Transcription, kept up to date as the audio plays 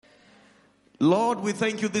Lord, we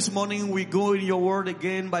thank you this morning. We go in your word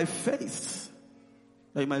again by faith,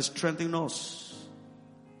 that you might strengthen us.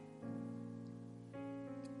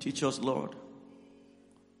 Teach us, Lord,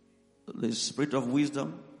 the spirit of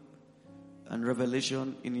wisdom and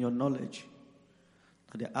revelation in your knowledge,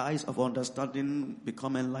 that the eyes of understanding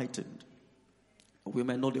become enlightened. We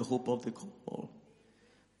may know the hope of the call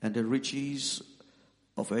and the riches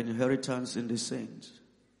of our inheritance in the saints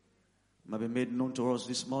might be made known to us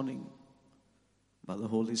this morning by the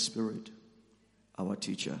Holy Spirit, our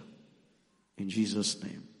teacher. In Jesus'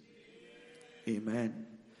 name, amen.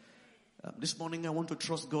 This morning I want to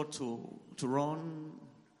trust God to run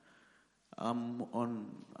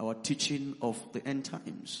on our teaching of the end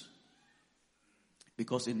times,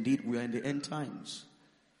 because indeed we are in the end times.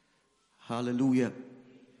 Hallelujah.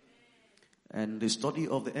 And the study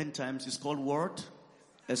of the end times is called what?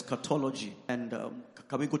 Eschatology. And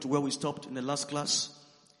can we go to where we stopped in the last class?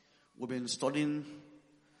 We've been studying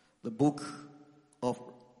the book of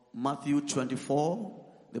Matthew 24,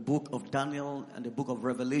 the book of Daniel, and the book of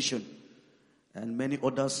Revelation, and many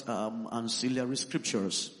others ancillary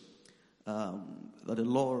scriptures that the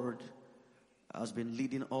Lord has been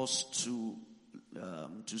leading us to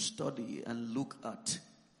study and look at.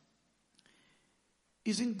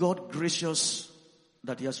 Isn't God gracious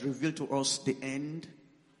that He has revealed to us the end?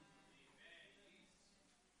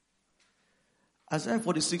 Isaiah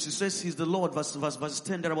 46, it says He's the Lord, verse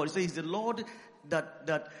 10 thereabout. It says He's the Lord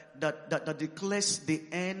that declares the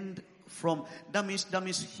end from. That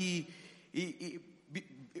means He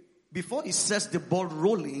before He sets the ball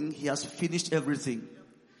rolling, He has finished everything.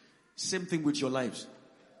 Same thing with your lives.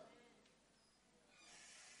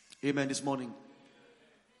 Amen this morning.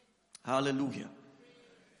 Hallelujah.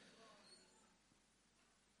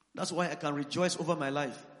 That's why I can rejoice over my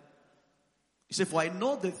life. He said, for I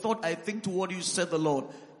know the thought I think toward you, said the Lord,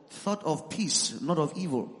 thought of peace, not of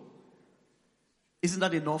evil. Isn't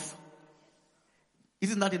that enough?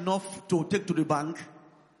 Isn't that enough to take to the bank?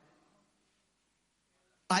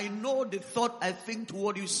 I know the thought I think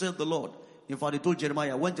toward you, said the Lord. In fact, he told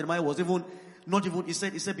Jeremiah, when Jeremiah was he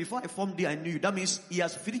said, before I formed thee, I knew you. That means he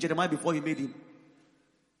has finished Jeremiah before he made him.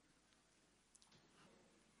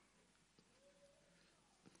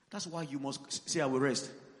 That's why you must say, I will rest.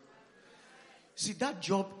 See, that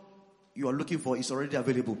job you are looking for is already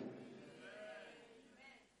available.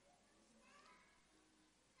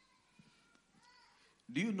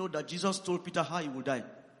 Do you know that Jesus told Peter how he would die?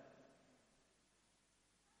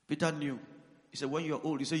 Peter knew. He said, when you are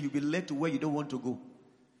old, he said, you'll be led to where you don't want to go.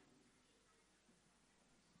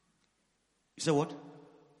 He said what?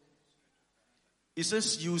 He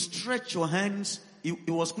says, you stretch your hands. He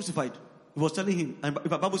was crucified. He was telling him, and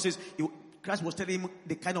the Bible says, Christ was telling him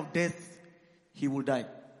the kind of death he will die.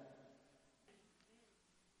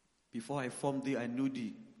 Before I formed thee, I knew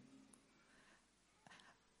thee.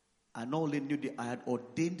 I not only knew thee, I had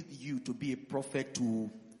ordained you to be a prophet to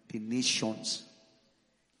the nations.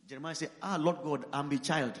 Jeremiah said, Lord God, I'm a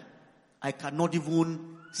child. I cannot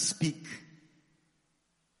even speak.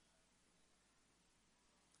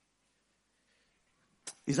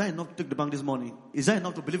 Is that enough to take the bank this morning? Is that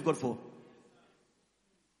enough to believe God for?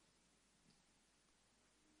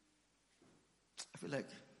 I feel like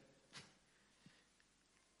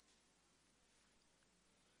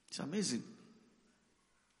it's amazing.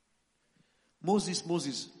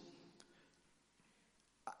 Moses.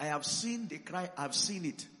 I have seen the cry, I've seen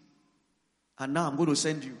it. And now I'm going to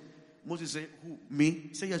send you. Moses said, who? Me?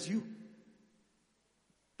 He said, yes, you.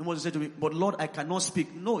 And Moses said to me, but Lord, I cannot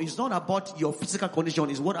speak. No, it's not about your physical condition.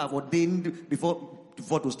 It's what I've ordained before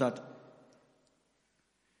to start.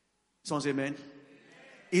 Someone say amen.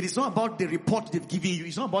 It is not about the report they've given you.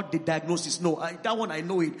 It's not about the diagnosis. No, that one I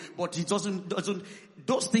know it. But it doesn't,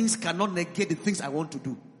 those things cannot negate the things I want to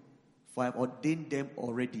do. For I have ordained them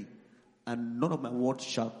already. And none of my words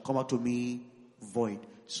shall come out to me void.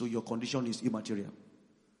 So your condition is immaterial.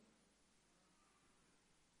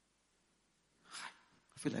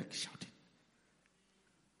 I feel like shouting.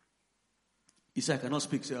 He said, I cannot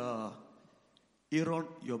speak. Say, Aaron,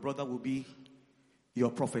 your brother will be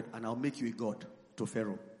your prophet, and I'll make you a god to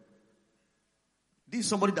Pharaoh. This is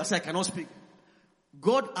somebody that said, I cannot speak.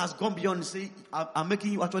 God has gone beyond and say, I'm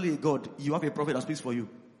making you actually a god. You have a prophet that speaks for you.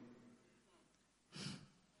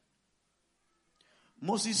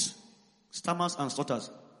 Moses stammers and stutters.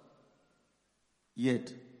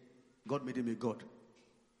 Yet, God made him a god.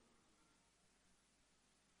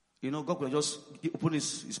 You know, God could just open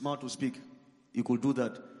his mouth to speak. He could do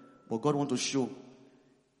that. But God wants to show.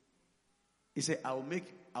 He said, I'll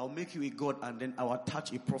make you a god, and then I'll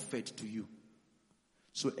attach a prophet to you.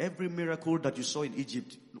 So every miracle that you saw in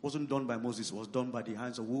Egypt wasn't done by Moses. It was done by the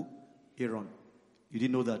hands of who? Aaron. You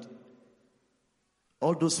didn't know that?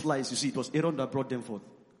 All those flies, you see, it was Aaron that brought them forth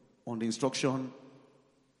on the instruction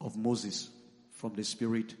of Moses from the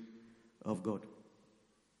Spirit of God.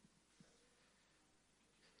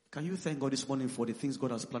 Can you thank God this morning for the things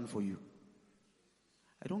God has planned for you?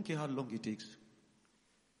 I don't care how long it takes.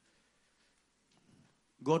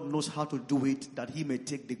 God knows how to do it that he may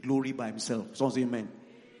take the glory by himself. Someone say amen.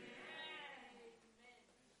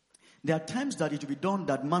 There are times that it will be done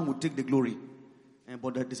that man will take the glory.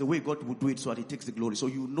 But there's a way God will do it so that he takes the glory. So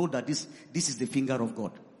you know that this is the finger of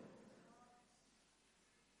God.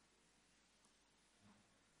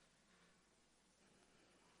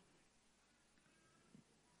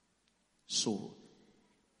 So,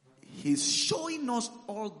 he's showing us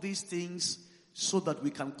all these things so that we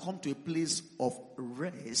can come to a place of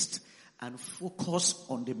rest and focus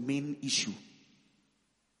on the main issue.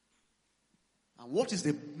 And what is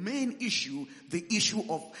the main issue? The issue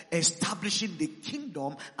of establishing the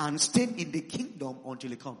kingdom and staying in the kingdom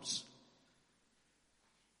until it comes.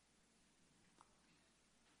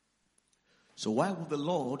 So why would the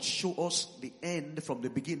Lord show us the end from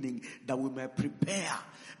the beginning, that we may prepare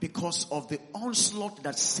because of the onslaught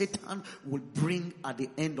that Satan will bring at the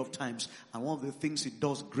end of times? And one of the things he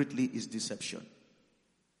does greatly is deception.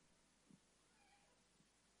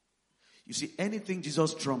 You see, anything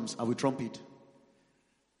Jesus trumps, I will trump it.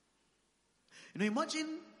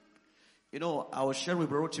 Imagine, I was sharing with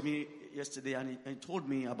Brother to me yesterday, and he told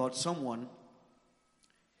me about someone.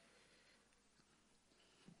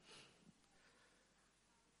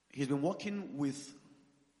 He's been working with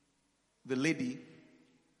the lady,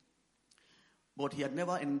 but he had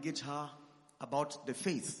never engaged her about the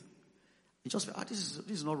faith. He just felt, this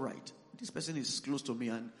is not right. This person is close to me,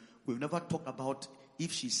 and we've never talked about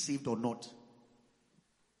if she's saved or not.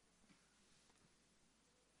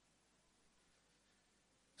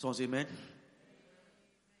 Someone say amen.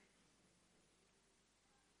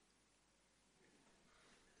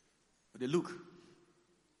 But they look.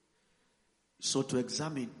 So to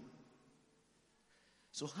examine.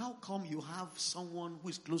 So how come you have someone who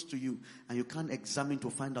is close to you and you can't examine to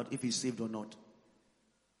find out if he's saved or not?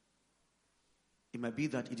 It might be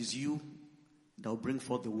that it is you that will bring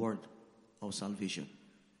forth the word of salvation.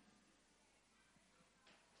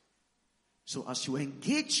 So as you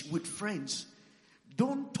engage with friends,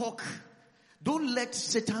 don't talk. Don't let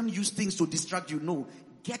Satan use things to distract you. No,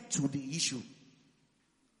 get to the issue.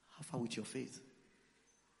 How far with your faith?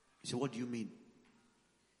 You say, what do you mean?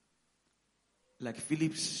 Like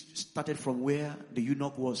Philip started from where the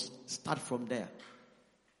eunuch was. Start from there.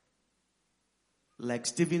 Like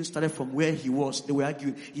Stephen started from where he was. They were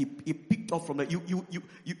arguing. He picked up from there. You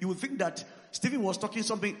would think that Stephen was talking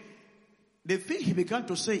something. The thing he began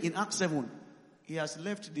to say in Acts 7, he has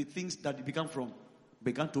left the things that he began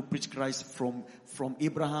to preach Christ from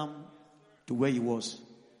Abraham to where he was.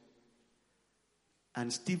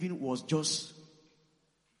 And Stephen was just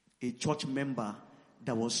a church member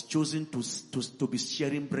that was chosen to be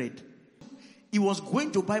sharing bread. He was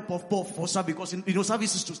going to buy puff for service because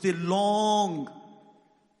service is to stay long.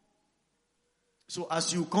 So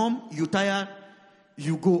as you come, you tired,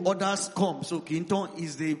 you go, others come. So Quinton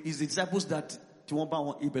is the disciples that they don't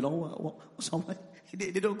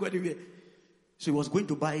go anywhere. So he was going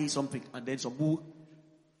to buy something, and then some who,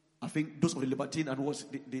 I think those of the Libertine and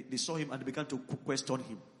they saw him and they began to question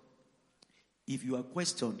him. If you are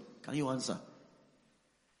questioned, can you answer?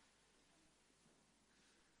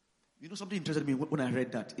 Something interested me when I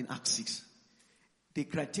read that in Acts 6. The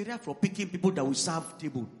criteria for picking people that will serve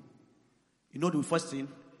table. The first thing,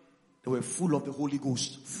 they were full of the Holy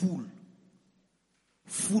Ghost. Full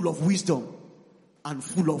of wisdom and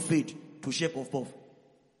full of faith to share puff.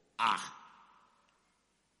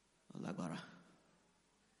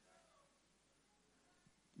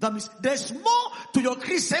 That means there's more to your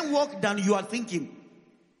Christian work than you are thinking.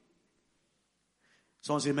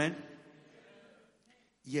 Someone say amen.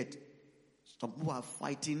 Yet, some people are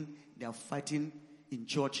fighting. They are fighting in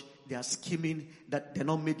church. They are scheming that they're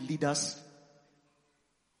not made leaders.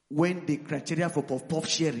 When the criteria for puff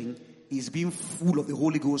sharing is being full of the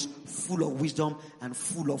Holy Ghost, full of wisdom, and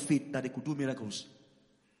full of faith that they could do miracles.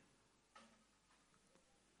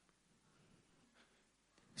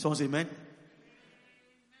 Someone say amen.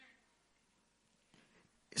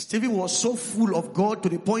 Stephen was so full of God to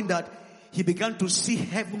the point that he began to see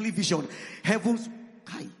heavenly vision. Heavens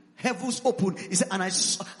open. He said, and I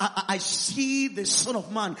see the Son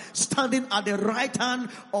of Man standing at the right hand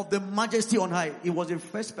of the Majesty on high. He was the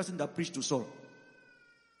first person that preached to Saul.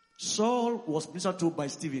 Saul was ministered to by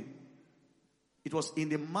Stephen. It was in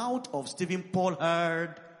the mouth of Stephen Paul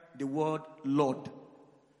heard the word Lord.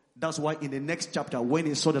 That's why in the next chapter, when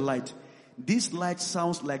he saw the light, this light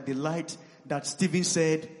sounds like the light that Stephen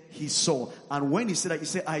said he saw. And when he said that, he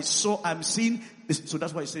said, I'm seeing this. So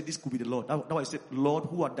that's why he said this could be the Lord. That's why I said, Lord,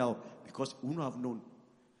 who art thou? Because we wouldn't have known.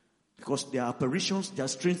 Because there are apparitions, there are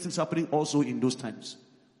strange things happening also in those times.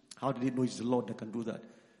 How did they know it's the Lord that can do that?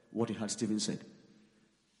 What he had Stephen said.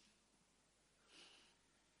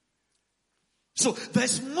 So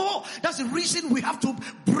there's more. That's the reason we have to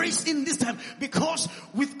brace in this time. Because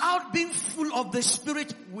without being full of the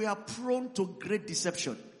Spirit, we are prone to great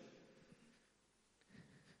deception.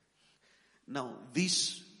 Now,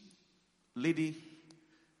 this lady,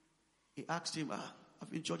 he asked him, I've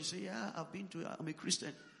been to church. He said, yeah, I'm a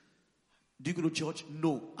Christian. Do you go to church?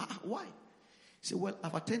 No. Why? He said, well,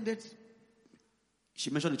 I've attended. She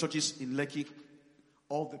mentioned the churches in Lekki,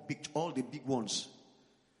 all the big ones.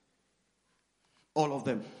 All of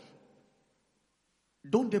them.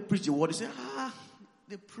 Don't they preach the word? They say,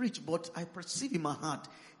 they preach, but I perceive in my heart,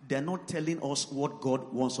 they're not telling us what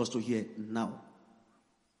God wants us to hear now.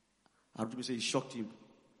 I would say it shocked him.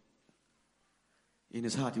 In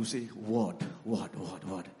his heart, he would say, word.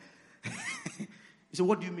 He said,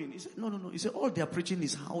 what do you mean? He said, no. He said, all they are preaching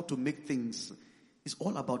is how to make things. It's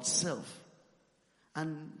all about self.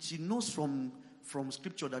 And she knows from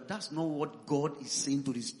scripture that that's not what God is saying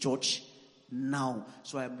to this church now.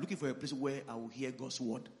 So I'm looking for a place where I will hear God's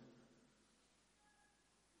word.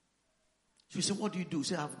 So he said, what do you do? He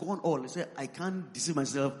said, I've gone all. He said, I can't deceive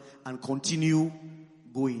myself and continue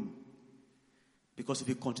going. Because if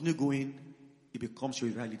you continue going, it becomes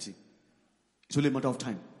your reality. It's only a matter of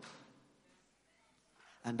time.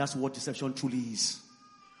 And that's what deception truly is.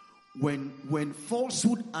 When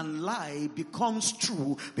falsehood and lie becomes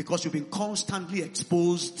true because you've been constantly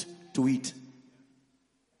exposed to it.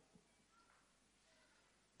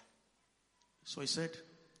 So he said,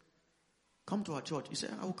 come to our church. He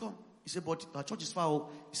said, I will come. He said, but our church is far.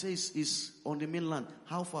 He says it's on the mainland.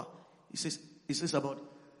 How far? He says about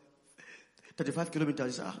 35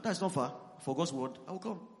 kilometers. He said, that's not far. For God's word, I will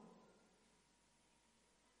come.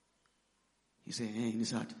 He said, in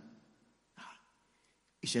his heart,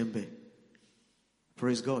 Ishembe.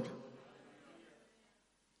 Praise God.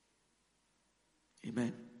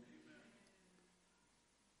 Amen.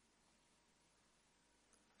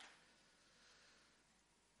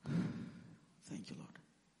 Thank you, Lord.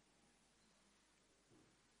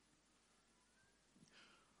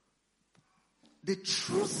 The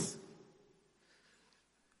truth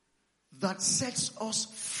that sets us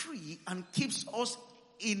free and keeps us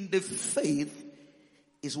in the faith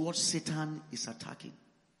is what Satan is attacking.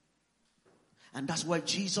 And that's why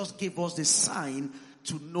Jesus gave us the sign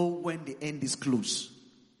to know when the end is close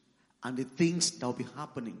and the things that will be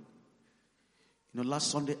happening. You know, last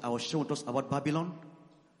Sunday I was sharing with us about Babylon.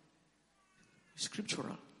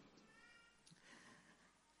 Scriptural.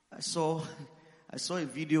 I saw a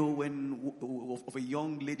video of a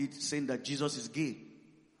young lady saying that Jesus is gay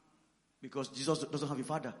because Jesus doesn't have a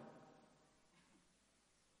father.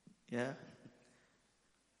 Yeah.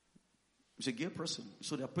 He's a gay person.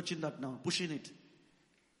 So they're pushing that now, pushing it.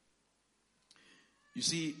 You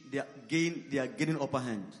see, they are gaining upper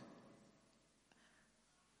hand.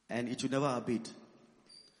 And it will never abate.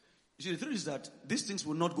 You see, the truth is that these things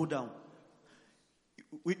will not go down.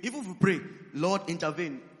 Even if we pray, Lord,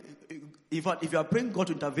 intervene. In fact, if you are praying God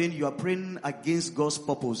to intervene, you are praying against God's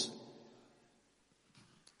purpose.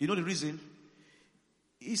 You know the reason?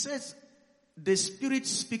 He says, the Spirit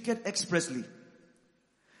speaketh expressly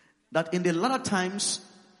that in the latter times,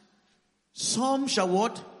 some shall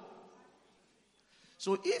what?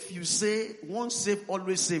 So if you say, once saved,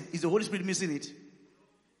 always saved, is the Holy Spirit missing it?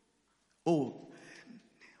 Oh,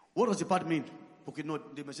 what does the part mean? Okay, no,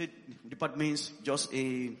 they may say the part means just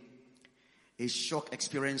a shock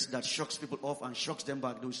experience that shocks people off and shocks them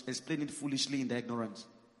back. They will explain it foolishly in their ignorance.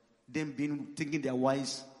 Them thinking they are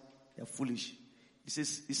wise, they are foolish. He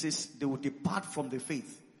says they will depart from the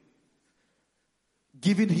faith.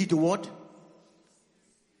 Giving heed to what?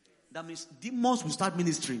 That means demons will start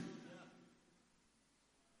ministering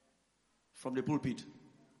from the pulpit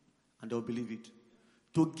and they will believe it.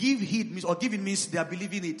 To give heed means, or giving means they are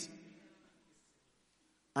believing it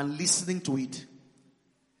and listening to it.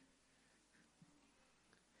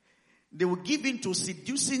 They will give in to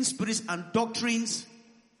seducing spirits and doctrines.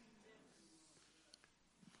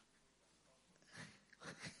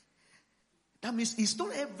 That means it's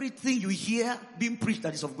not everything you hear being preached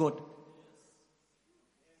that is of God.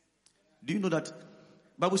 Do you know that?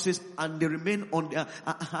 Bible says, and they remain on their,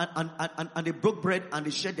 and they broke bread and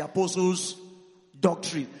they shared the apostles'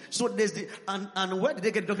 doctrine. So there's and where did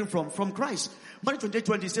they get doctrine from? From Christ. Matthew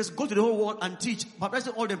 28:20 says, go to the whole world and teach,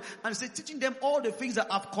 baptizing all them, and say, teaching them all the things that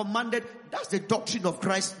I've commanded. That's the doctrine of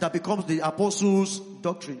Christ that becomes the apostles'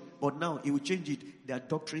 doctrine. But now he will change it. They are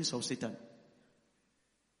doctrines of Satan.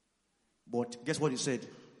 But guess what he said?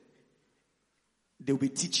 They will be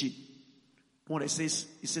teaching. What it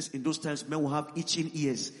says in those times, men will have itching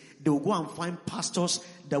ears. They will go and find pastors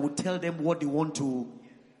that will tell them what they want to.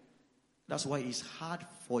 That's why it's hard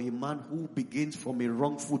for a man who begins from a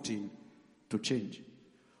wrong footing to change.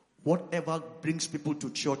 Whatever brings people to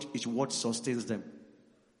church is what sustains them.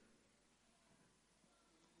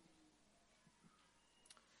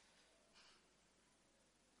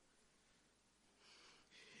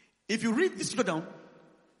 If you read this, go down.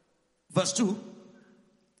 Verse 2.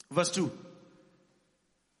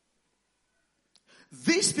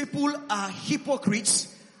 These people are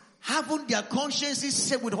hypocrites, having their consciences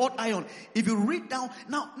set with hot iron. If you read down,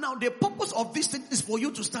 now the purpose of this thing is for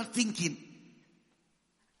you to start thinking,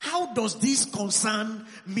 how does this concern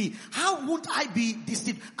me? How would I be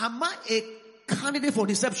deceived? Am I a candidate for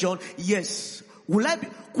deception? Yes.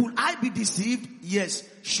 Could I be deceived? Yes.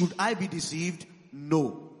 Should I be deceived?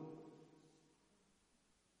 No.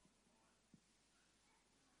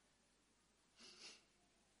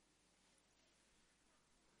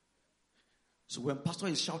 So when pastor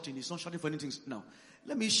is shouting, he's not shouting for anything. Now,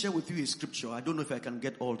 let me share with you a scripture. I don't know if I can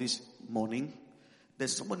get all this morning.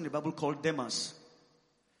 There's someone in the Bible called Demas.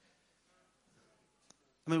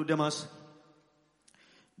 I mean, Demas.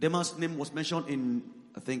 Demas' name was mentioned in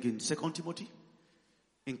 2 Timothy,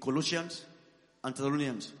 in Colossians, and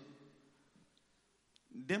Thessalonians.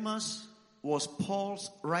 Demas was Paul's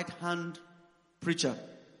right-hand preacher.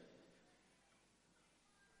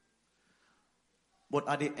 But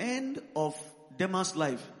at the end of Demas'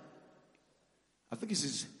 life, I think this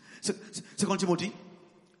is 2 Timothy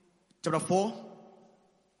chapter 4.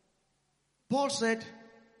 Paul said,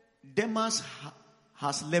 Demas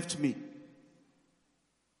has left me.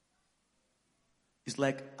 It's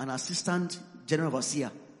like an assistant general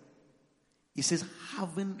overseer. He says,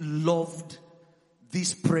 having loved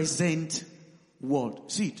this present world.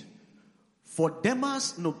 See it. For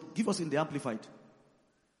Demas, no, give us in the Amplified.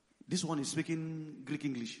 This one is speaking Greek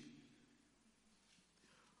English.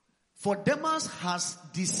 For Demas has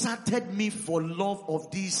deserted me for love of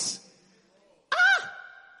this.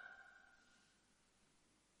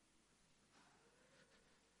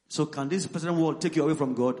 So can this present world take you away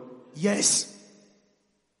from God? Yes.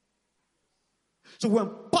 So when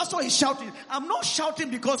pastor is shouting, I'm not shouting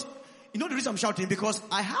because, you know the reason I'm shouting? Because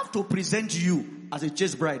I have to present you as a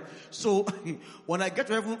chaste bride. So when I get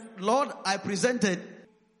to heaven, Lord, I presented.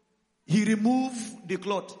 He removed the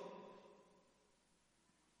cloth.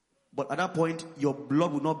 But at that point, your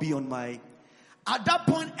blood will not be on my... At that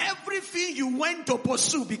point, everything you went to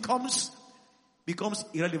pursue becomes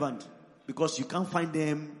irrelevant. Because you can't find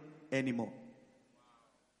them anymore.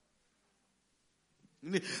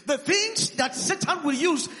 The things that Satan will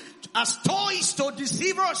use as toys to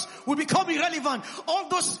deceive us will become irrelevant. All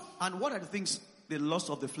those... And what are the things? The lust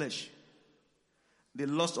of the flesh. The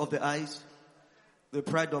lust of the eyes. The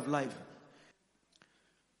pride of life.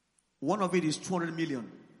 One of it is 200 million.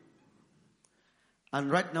 And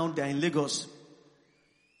right now they're in Lagos.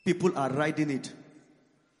 People are riding it.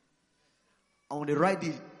 And when they ride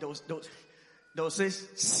it, they'll say,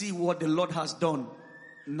 see what the Lord has done.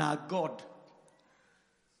 Now God.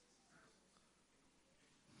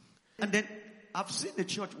 And then I've seen the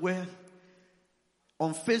church where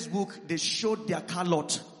on Facebook they showed their car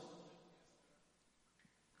lot.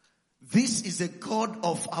 This is the God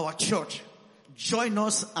of our church. Join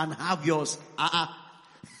us and have yours.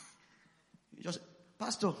 Just,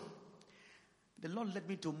 Pastor, the Lord led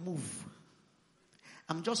me to move.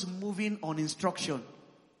 I'm just moving on instruction.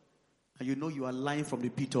 And you know you are lying from the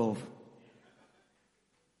pit of.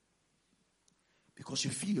 Because you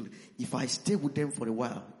feel, if I stay with them for a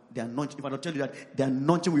while, the anointing, if I don't tell you that, the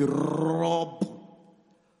anointing will rub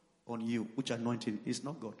on you. Which anointing is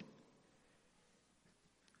not God.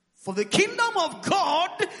 For the kingdom of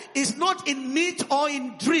God is not in meat or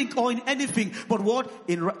in drink or in anything, but what?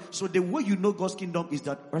 So the way you know God's kingdom is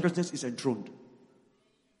that righteousness is enthroned.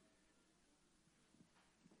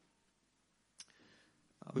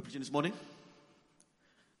 Are we preaching this morning?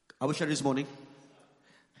 Are we sharing this morning?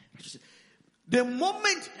 The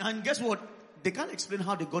moment, and guess what? They can't explain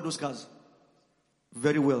how they got those cars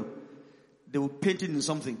very well. They will paint it in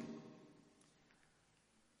something.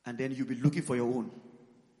 And then you'll be looking for your own.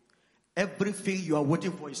 Everything you are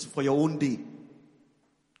waiting for is for your own day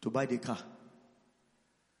to buy the car.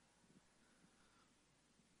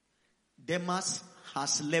 Demas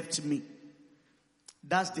has left me.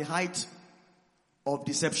 That's the height of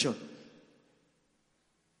deception.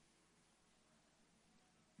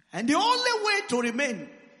 And the only way to remain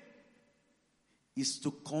is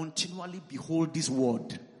to continually behold this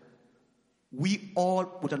word. We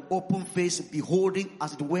all with an open face beholding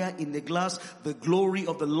as it were in the glass the glory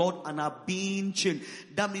of the Lord and are being changed.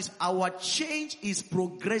 That means our change is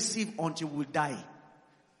progressive until we die.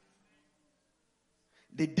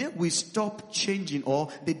 The day we stop changing or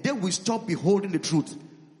the day we stop beholding the truth,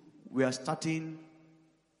 we are starting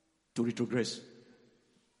to retrogress.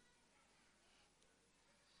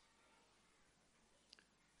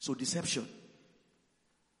 So deception.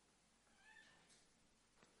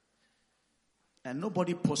 And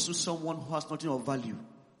nobody pursues someone who has nothing of value.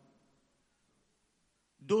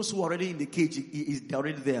 Those who are already in the cage, they're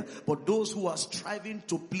already there. But those who are striving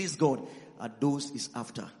to please God, are those he's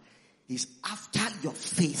after. He's after your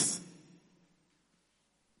faith.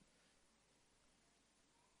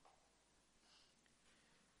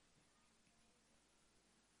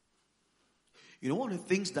 You know, one of the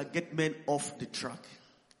things that get men off the track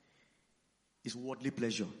is worldly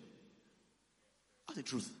pleasure. That's the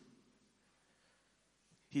truth.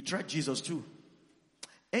 He tried Jesus too.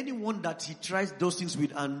 Anyone that he tries those things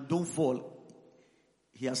with and don't fall,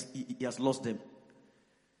 he has lost them.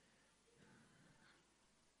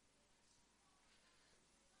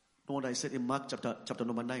 You know what I said in Mark chapter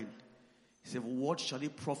number 9? He said, what shall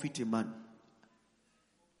it profit a man?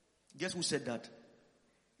 Guess who said that?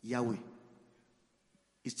 Yahweh.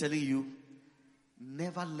 He's telling you,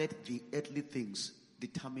 never let the earthly things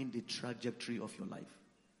determine the trajectory of your life.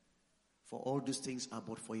 For all these things are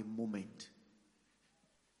but for a moment.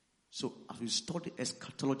 So as we study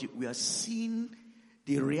eschatology, we are seeing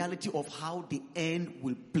the reality of how the end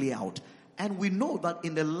will play out. And we know that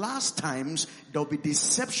in the last times, there will be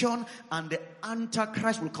deception and the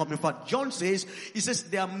Antichrist will come. In fact, John says, he says,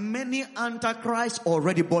 there are many Antichrists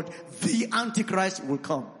already, but the Antichrist will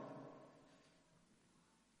come.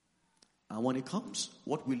 And when it comes,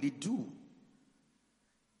 what will it do?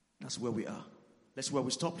 That's where we are. That's where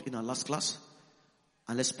we stopped in our last class.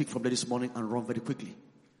 And let's speak from there this morning and run very quickly.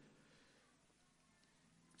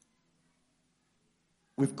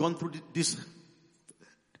 We've gone through these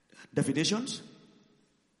definitions.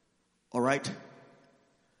 All right.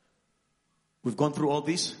 We've gone through all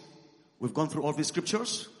this. We've gone through all these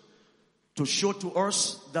scriptures to show to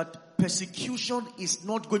us that persecution is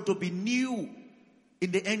not going to be new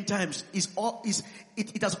in the end times.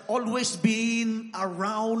 It has always been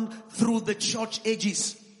around through the church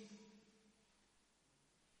ages.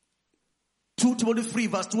 2 Timothy 3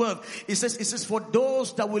 verse 12. It says, for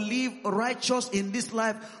those that will live righteous in this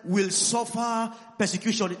life will suffer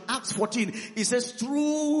persecution. In Acts 14, it says,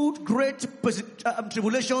 through great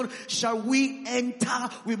tribulation shall we enter.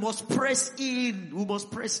 We must press in. We must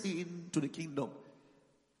press in to the kingdom.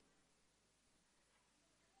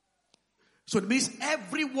 So it means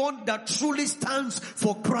everyone that truly stands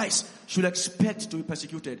for Christ should expect to be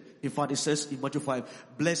persecuted. In fact, it says in Matthew 5,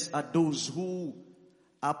 blessed are those who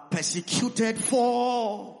are persecuted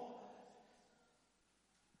for.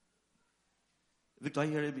 Victor, are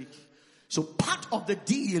you hearing me? So part of the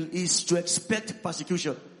deal is to expect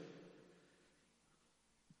persecution.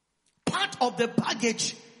 Part of the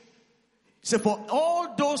baggage. So for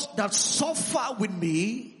all those that suffer with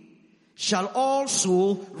me shall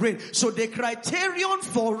also reign. So the criterion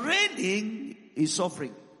for reigning is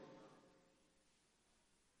suffering.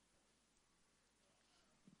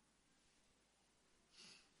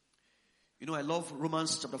 You know, I love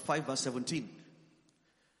Romans chapter 5 verse 17. It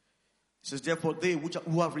says, therefore they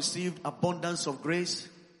who have received abundance of grace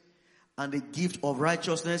and the gift of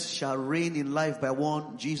righteousness shall reign in life by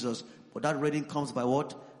one, Jesus. But that reigning comes by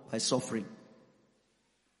what? By suffering.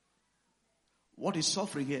 What is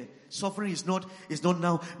suffering here? Suffering is not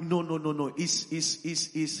now. No. It's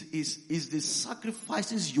the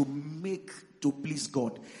sacrifices you make to please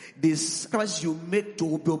God. The sacrifices you make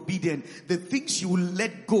to be obedient. The things you will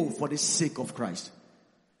let go for the sake of Christ.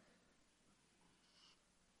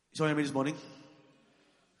 You saw me this morning?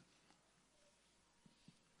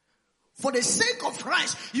 For the sake of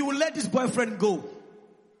Christ, you will let this boyfriend go.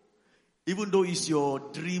 Even though he's your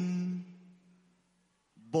dream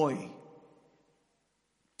boy.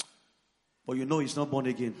 But you know he's not born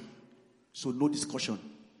again. So no discussion.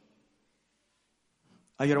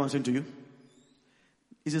 I hear what I'm saying to you?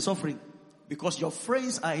 It's a suffering. Because your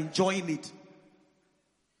friends are enjoying it.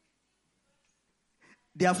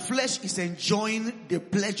 Their flesh is enjoying the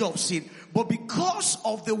pleasure of sin. But because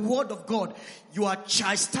of the word of God, you are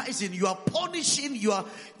chastising, you are punishing, you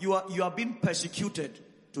are being persecuted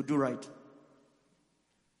to do right.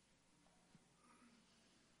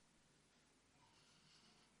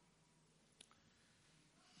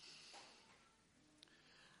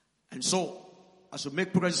 And so, as we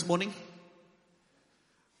make progress this morning,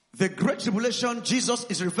 the great tribulation Jesus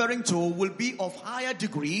is referring to will be of higher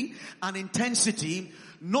degree and intensity.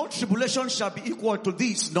 No tribulation shall be equal to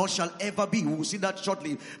this, nor shall ever be. We will see that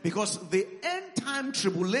shortly. Because the end time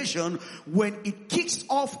tribulation, when it kicks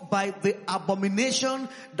off by the abomination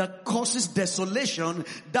that causes desolation,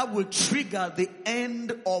 that will trigger the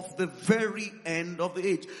end of the very end of the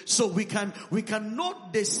age. So we can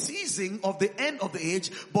note the season of the end of the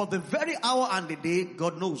age, but the very hour and the day,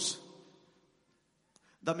 God knows.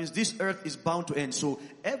 That means this earth is bound to end. So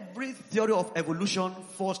every theory of evolution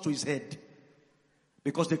falls to his head.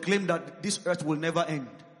 Because they claim that this earth will never end.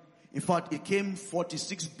 In fact, it came 14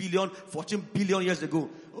 billion years ago.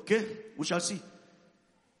 Okay? We shall see.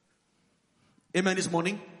 Amen this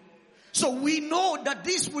morning. So we know that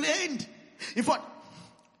this will end. In fact,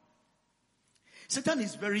 Satan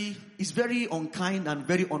is very unkind and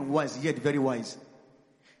very unwise, yet very wise.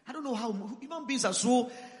 I don't know how human beings are so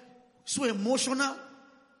emotional.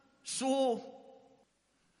 So,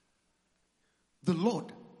 the Lord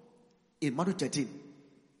in Matthew 13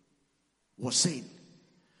 was saying,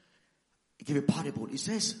 he gave a parable. He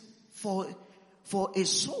says, for a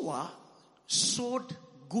sower sowed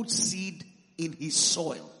good seed in his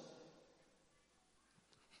soil.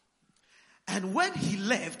 And when he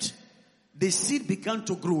left, the seed began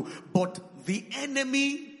to grow, but the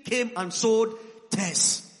enemy came and sowed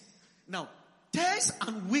tares. Now, tares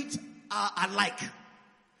and wheat are alike.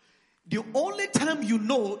 The only time you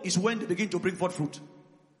know is when they begin to bring forth fruit.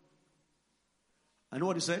 I know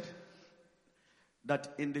what he said? That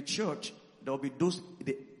in the church, there will be those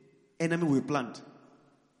the enemy will plant.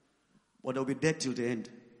 But they will be dead till the end.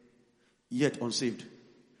 Yet unsaved.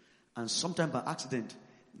 And sometimes by accident,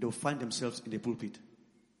 they will find themselves in the pulpit.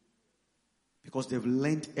 Because they've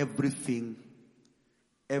learned everything,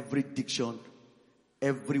 every diction,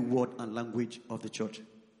 every word and language of the church.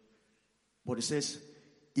 But he says,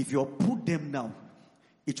 if you put them now,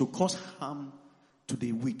 it will cause harm to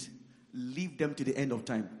the wheat. Leave them to the end of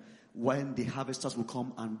time, when the harvesters will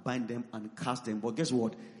come and bind them and cast them. But guess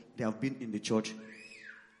what? They have been in the church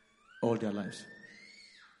all their lives.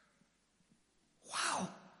 Wow.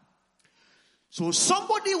 So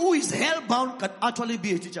somebody who is hell-bound can actually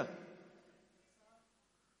be a teacher.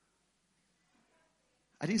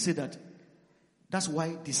 I didn't say that. That's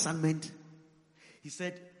why discernment. He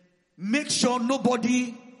said, make sure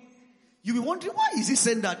nobody. You'll be wondering, why is he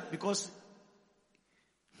saying that? Because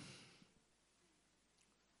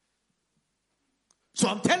so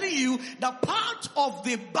I'm telling you that part of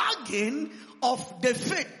the bargain of the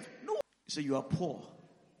faith. No. So you are poor.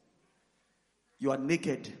 You are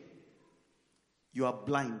naked. You are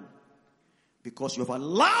blind. Because you have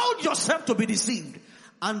allowed yourself to be deceived.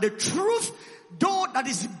 And the truth, though that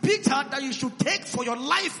is bitter, that you should take for your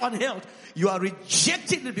life and health, you are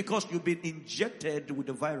rejecting it because you've been injected with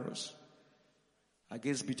the virus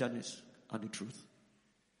against bitterness and the truth.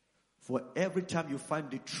 For every time you find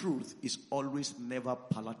the truth is always never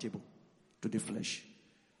palatable to the flesh.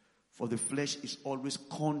 For the flesh is always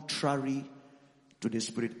contrary to the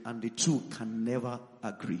spirit, and the two can never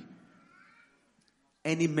agree.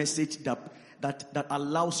 Any message that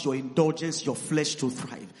allows your indulgence, your flesh to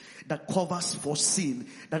thrive, that covers for sin,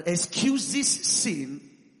 that excuses sin,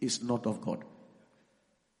 is not of God.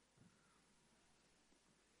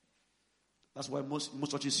 That's why most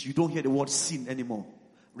churches, you don't hear the word sin anymore.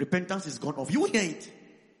 Repentance is gone off. You hear it.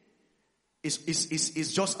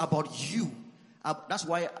 It's just about you. That's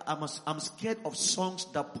why I'm scared of songs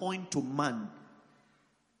that point to man.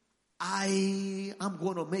 I am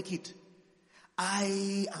going to make it.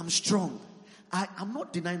 I am strong. I'm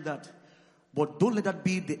not denying that. But don't let that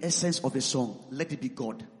be the essence of the song. Let it be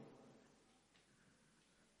God.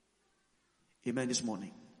 Amen this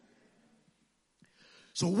morning.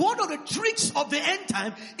 So one of the tricks of the end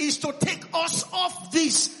time is to take us off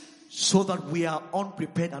this so that we are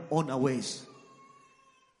unprepared and unawares.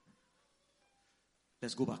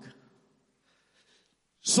 Let's go back.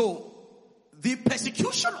 So the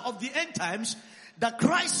persecution of the end times that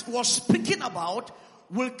Christ was speaking about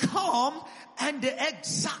will come, and the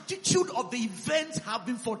exactitude of the events have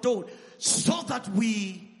been foretold, so that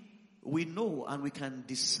we know and we can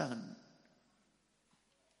discern.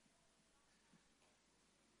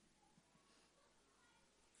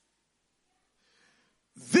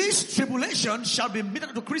 This tribulation shall be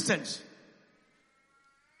meted to Christians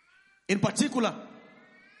in particular.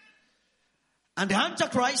 And the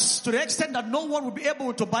Antichrist, to the extent that no one will be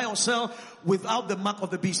able to buy or sell without the mark of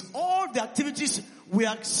the beast. All the activities we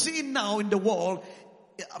are seeing now in the world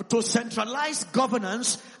to centralize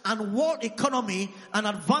governance and world economy, and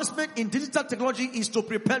advancement in digital technology is to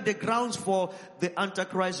prepare the grounds for the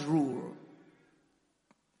Antichrist rule.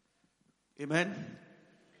 Amen.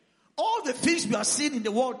 All the things we are seeing in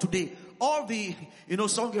the world today, all the,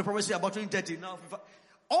 song of prophecy about 2030 now,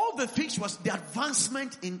 all the things was the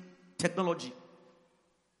advancement in technology.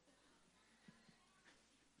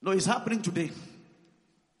 No, it's happening today.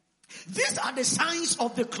 These are the signs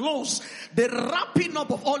of the close, the wrapping up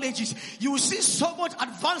of all ages. You will see so much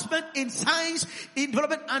advancement in science, in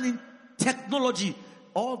development, and in technology.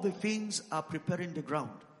 All the things are preparing the ground.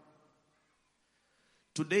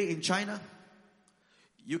 Today in China,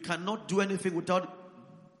 you cannot do anything without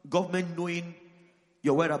government knowing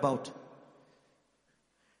your whereabouts.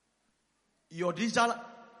 Your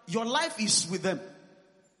life is with them.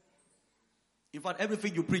 In fact,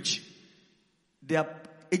 everything you preach, there are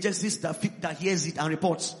agencies that hears it and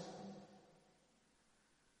reports.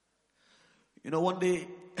 One day,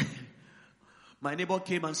 my neighbor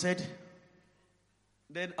came and said,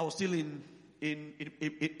 then I was still in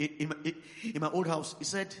my old house. He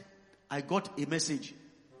said, I got a message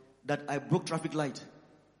that I broke traffic light.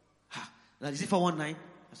 That is it for 19? I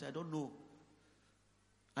said, I don't know.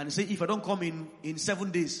 And he said, if I don't come in 7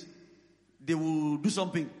 days, they will do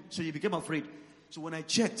something. So he became afraid. So when I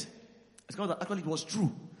checked, actually it was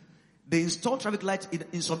true. They installed traffic lights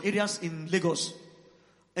in some areas in Lagos.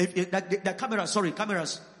 The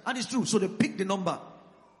cameras. And it's true. So they picked the number.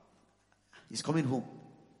 He's coming home.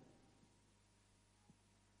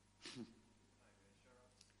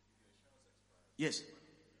 Yes.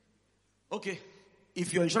 Okay.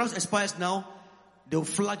 If your insurance expires now, they'll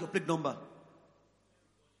flag your plate number.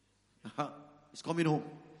 It's coming home.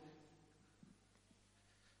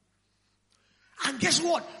 And guess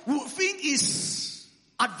what? We think is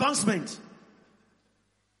advancement.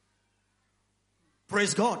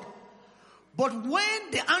 Praise God. But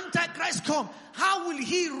when the Antichrist comes, how will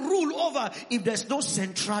he rule over if there's no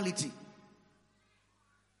centrality?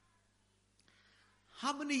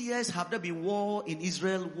 How many years have there been war in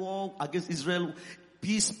Israel, war against Israel,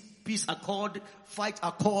 peace accord, fight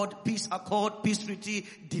accord, peace treaty,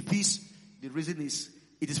 peace? The reason is,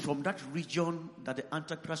 it is from that region that the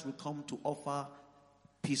Antichrist will come to offer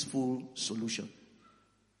peaceful solution.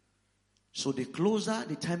 So the closer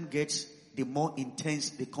the time gets, the more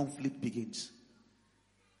intense the conflict begins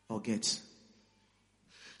or gets.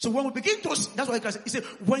 So when we begin to, that's why Christ said,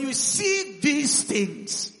 when you see these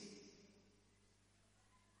things,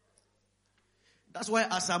 that's why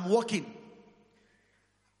as I'm walking,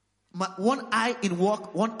 one eye in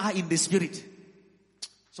work, one eye in the spirit.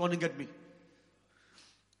 Someone get me.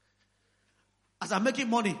 As I'm making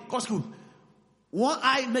money, Costco, one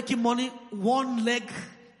eye making money, one leg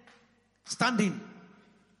standing.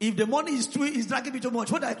 If the money is dragging me too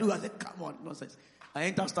much, what do I do? I say, come on, nonsense. I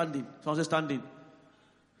enter standing. Someone says standing.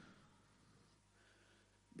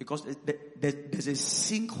 Because there's a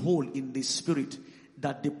sinkhole in the spirit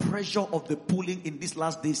that the pressure of the pulling in these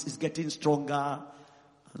last days is getting stronger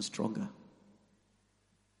and stronger.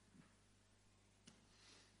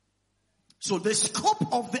 So the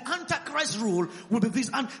scope of the Antichrist rule will be this.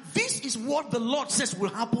 And this is what the Lord says will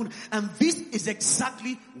happen. And this is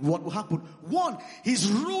exactly what will happen. One,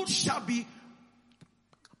 his rule shall be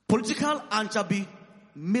political and shall be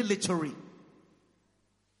military.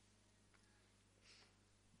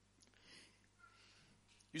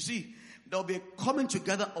 You see, there will be a coming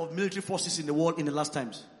together of military forces in the world in the last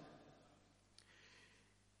times.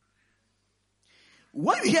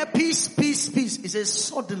 When you hear peace, peace, peace, it says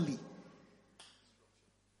suddenly.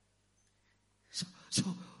 So,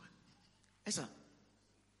 Esther,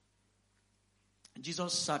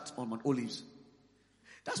 Jesus sat on Mount Olives.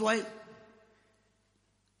 That's why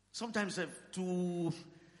sometimes let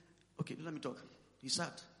me talk. He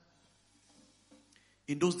sat.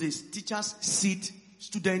 In those days, teachers sit,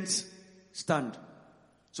 students stand.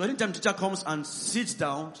 So anytime teacher comes and sits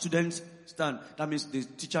down, students stand. That means the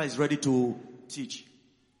teacher is ready to teach.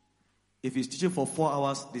 If he's teaching for 4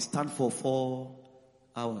 hours, they stand for 4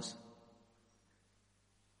 hours.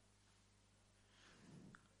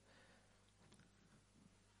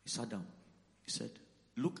 He sat down. He said,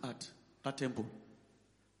 look at that temple.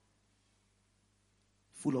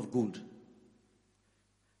 Full of gold.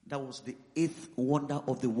 That was the 8th wonder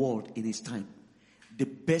of the world in his time. The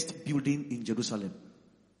best building in Jerusalem.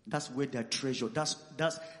 That's where their treasure. That's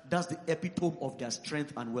the epitome of their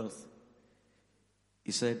strength and wealth.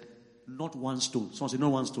 He said, not one stone. Someone said,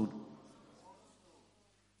 not one stone.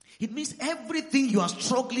 It means everything you are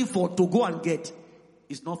struggling for to go and get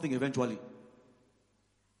is nothing eventually.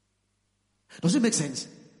 Does it make sense?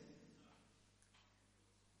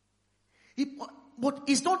 But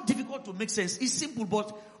it's not difficult to make sense. It's simple,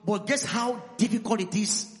 but guess how difficult it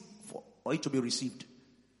is for it to be received.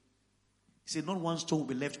 He said, not one stone will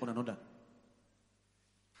be left on another.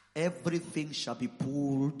 Everything shall be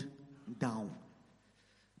pulled down.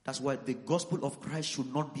 That's why the gospel of Christ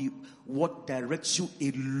should not be what directs you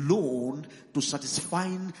alone to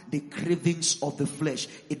satisfying the cravings of the flesh.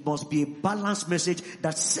 It must be a balanced message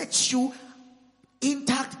that sets you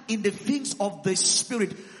intact in the things of the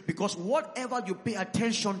Spirit. Because whatever you pay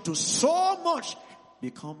attention to so much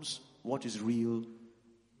becomes what is real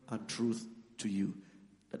and truth to you.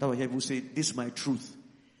 That's why people say, this is my truth.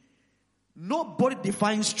 Nobody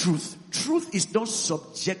defines truth. Truth is not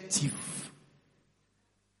subjective.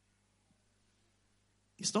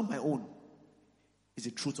 It's not my own. It's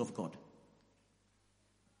the truth of God.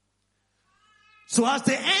 So as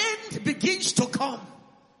the end begins to come,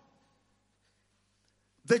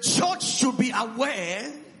 the church should be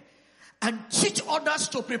aware and teach others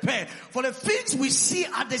to prepare. For the things we see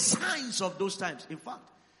are the signs of those times. In fact,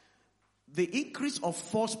 the increase of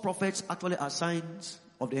false prophets actually are signs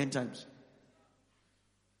of the end times.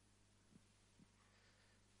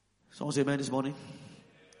 Someone say amen this morning.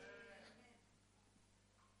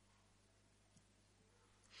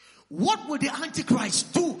 What will the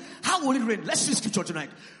Antichrist do? How will it reign? Let's see scripture tonight.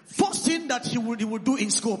 First thing that he will do in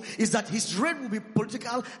scope is that his reign will be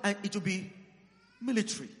political and it will be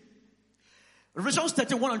military. Revelation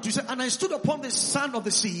 31 and 2 says, and I stood upon the sand of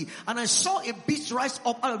the sea, and I saw a beast rise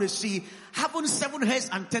up out of the sea, having 7 heads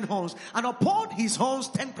and 10 horns, and upon his horns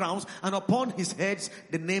 10 crowns, and upon his heads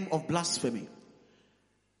the name of blasphemy.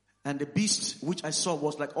 And the beast which I saw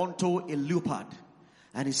was like unto a leopard,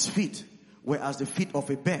 and his feet were as the feet of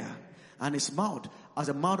a bear, and his mouth as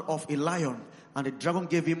the mouth of a lion. And the dragon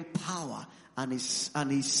gave him power and his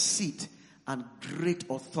seat and great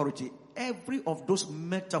authority. Every of those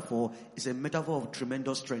metaphor is a metaphor of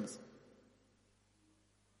tremendous strength,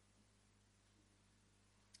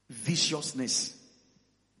 viciousness.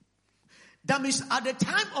 That means at the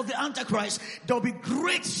time of the Antichrist, there will be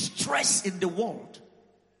great stress in the world.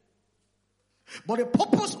 But the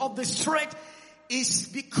purpose of the threat is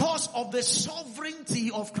because of the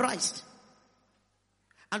sovereignty of Christ.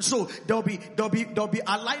 And so there'll be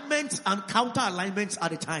alignments and counter alignments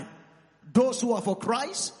at a time. Those who are for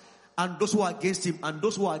Christ and those who are against him, and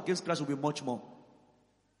those who are against Christ will be much more.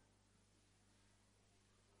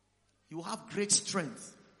 You have great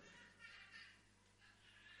strength.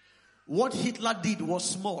 What Hitler did was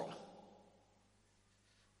small.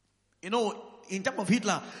 You know, in terms of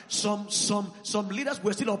Hitler, some leaders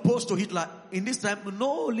were still opposed to Hitler. In this time,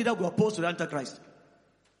 no leader were opposed to the Antichrist.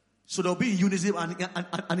 So they'll be in unison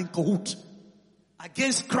and in cahoot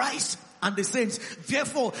against Christ and the saints.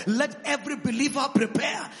 Therefore, let every believer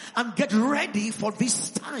prepare and get ready for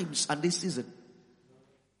these times and this season.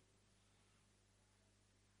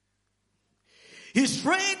 His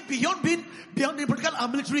reign beyond the political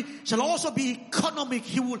and military shall also be economic.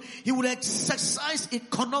 He will exercise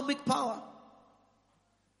economic power.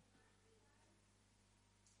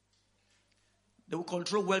 They will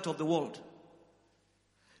control wealth of the world.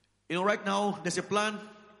 You know, right now, there's a plan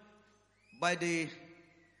by the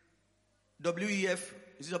WEF.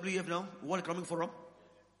 Is it WEF now? World Economic Forum.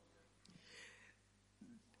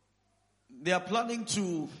 They are planning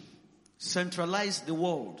to centralize the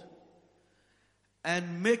world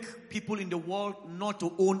and make people in the world not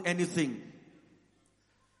to own anything.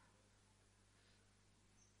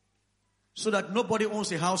 So that nobody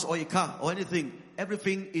owns a house or a car or anything.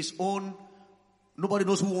 Everything is owned. Nobody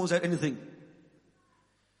knows who owns anything.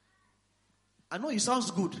 I know it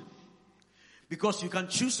sounds good. Because you can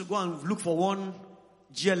choose to go and look for one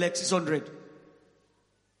GLX 600.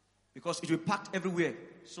 Because it will be packed everywhere.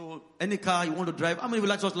 So any car you want to drive, how many will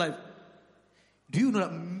like such life? Do you know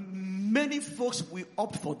that many folks will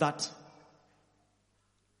opt for that?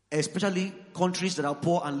 Especially countries that are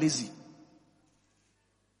poor and lazy.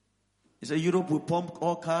 They say Europe will pump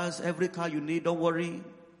all cars, every car you need, don't worry.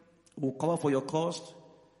 Will cover for your cost.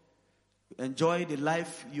 Enjoy the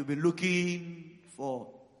life you've been looking for.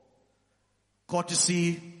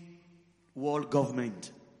 Courtesy, world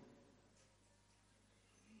government.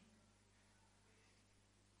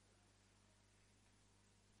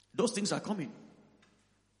 Those things are coming.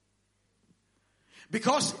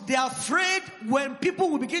 Because they are afraid when people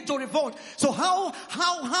will begin to revolt. So how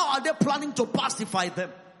are they planning to pacify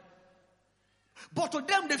them? But to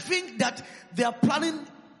them they think that they are planning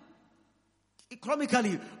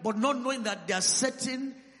economically, but not knowing that they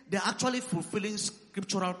are actually fulfilling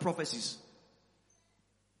scriptural prophecies.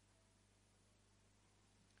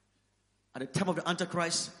 At the time of the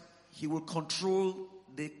Antichrist, he will control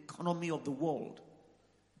the economy of the world.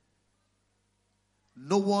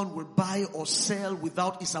 No one will buy or sell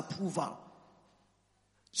without his approval.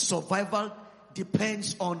 Survival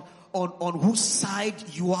depends on whose side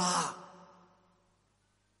you are.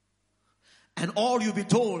 And all you'll be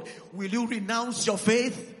told, will you renounce your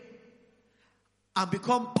faith and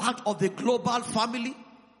become part of the global family?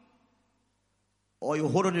 Or you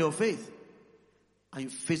hold on to your faith and you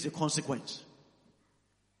face the consequence.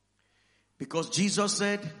 Because Jesus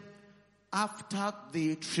said, after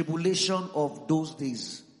the tribulation of those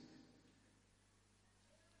days,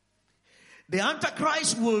 the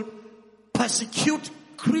Antichrist will persecute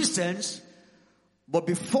Christians, but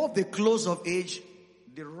before the close of age,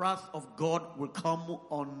 the wrath of God will come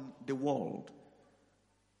on the world.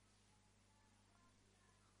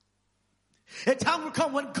 A time will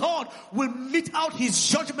come when God will mete out his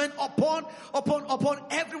judgment upon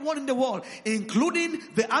everyone in the world, including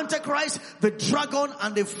the Antichrist, the dragon,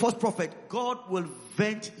 and the false prophet. God will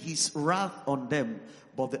vent his wrath on them,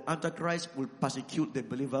 but the Antichrist will persecute the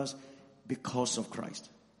believers because of Christ.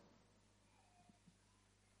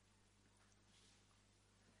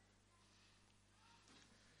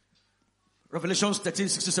 Revelation 13,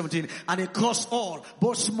 16, 17. And it caused all,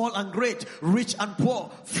 both small and great, rich and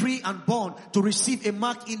poor, free and bond, to receive a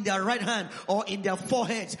mark in their right hand or in their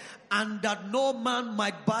foreheads, and that no man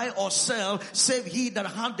might buy or sell, save he that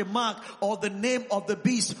had the mark or the name of the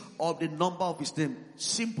beast or the number of his name.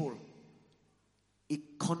 Simple.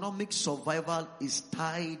 Economic survival is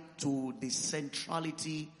tied to the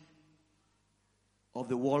centrality of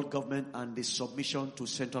the world government and the submission to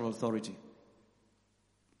central authority.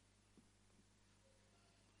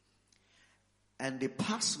 And the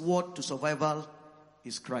password to survival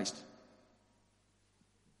is Christ.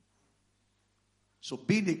 So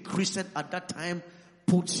being a Christian at that time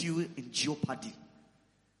puts you in jeopardy.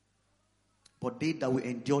 But they that will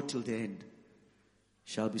endure till the end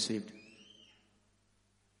shall be saved.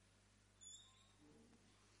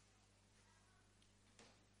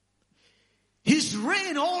 His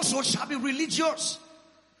reign also shall be religious.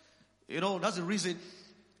 You know, that's the reason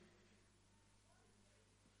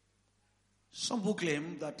some people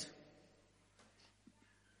claim that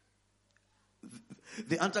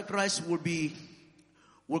the Antichrist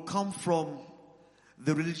will come from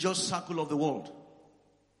the religious circle of the world.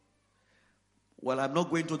 Well, I'm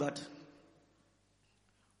not going to that.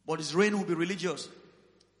 But his reign will be religious.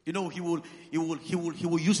 You know, he will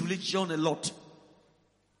use religion a lot.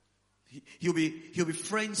 He'll be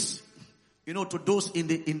friends, you know, to those in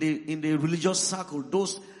the religious circle,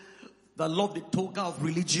 those that love the toga of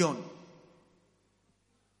religion.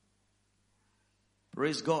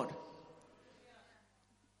 Praise God.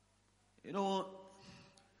 You know,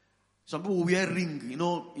 some people wear ring. You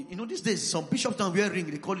know, these days some bishops don't wear ring.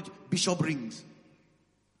 They call it bishop rings.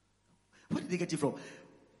 Where did they get it from?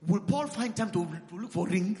 Will Paul find time to look for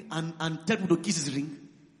ring and tell people to kiss his ring?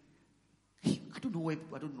 I don't know where.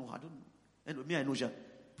 I don't know. And me, I know.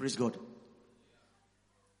 Praise God.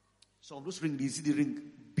 Some of those rings, you see the ring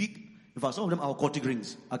big. In fact, some of them are occultic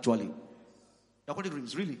rings. Actually, they're occultic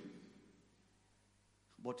rings, really.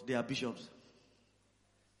 But they are bishops.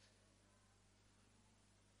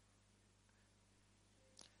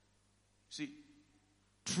 See,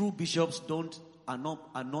 true bishops are not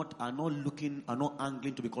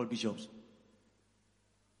angling to be called bishops.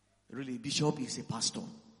 Really, bishop is a pastor.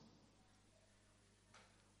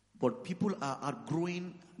 But people are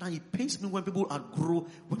growing. Now it pains me when people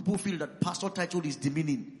when people feel that pastor title is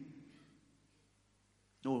demeaning.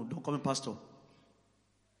 No, don't call me pastor.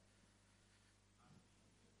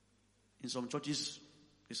 In some churches,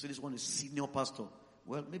 they say this one is senior pastor.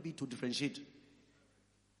 Well, maybe to differentiate.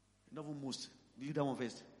 Never most. Leave that one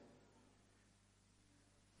first.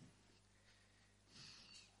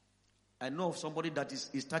 I know of somebody that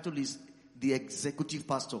his title is the executive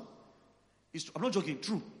pastor. I'm not joking,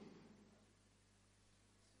 true.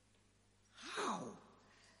 How?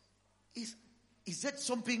 Is that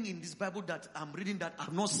something in this Bible that I'm reading that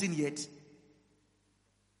I've not seen yet?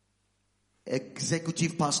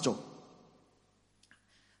 Executive pastor.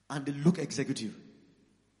 And they look executive.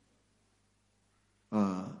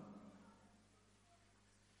 And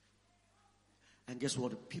guess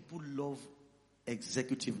what? People love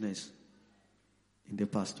executiveness in their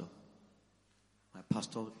pastor. My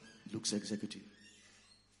pastor looks executive.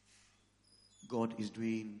 God is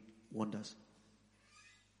doing wonders.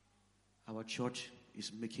 Our church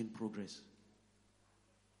is making progress.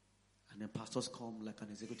 And then pastors come like an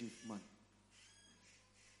executive man.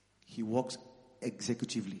 He works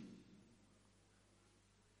executively.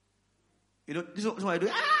 You know, this is what I do.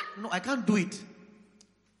 No, I can't do it.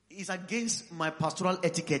 It's against my pastoral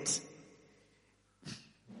etiquette.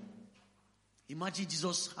 Imagine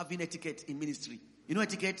Jesus having etiquette in ministry. You know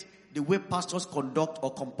etiquette? The way pastors conduct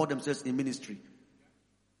or comport themselves in ministry.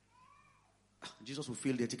 Jesus will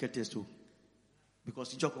fail the etiquette test too.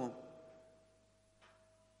 Because he just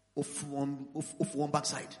off one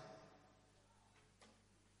backside.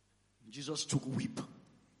 Jesus took whip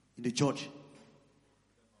in the church.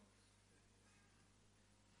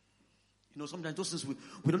 You know, sometimes those things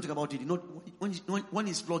we don't think about it. You know, when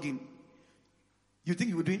he's flogging, you think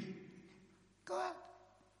he will do it? Go ahead.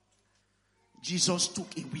 Jesus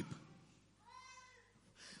took a whip.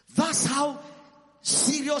 That's how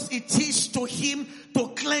serious it is to him to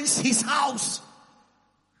cleanse his house.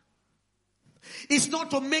 It's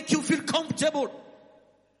not to make you feel comfortable.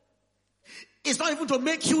 It's not even to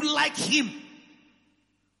make you like him.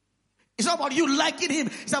 It's not about you liking him.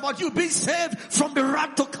 It's about you being saved from the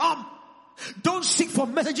wrath to come. Don't seek for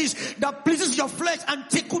messages that pleases your flesh and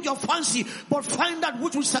tickle your fancy, but find that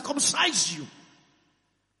which will circumcise you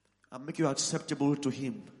and make you acceptable to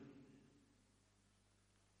him.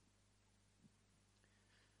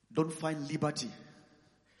 Don't find liberty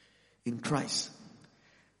in Christ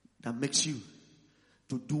that makes you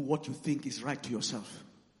to do what you think is right to yourself.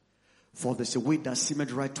 For there's a way that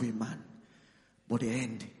seemeth right to a man, but the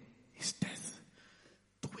end is death.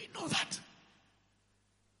 Do we know that?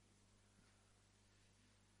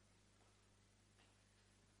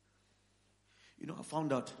 You know, I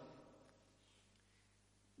found out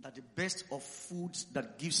that the best of foods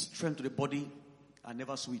that give strength to the body are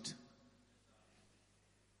never sweet.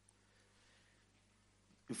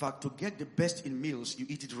 In fact, to get the best in meals, you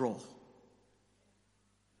eat it raw.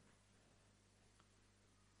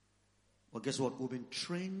 But guess what? We've been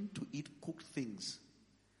trained to eat cooked things.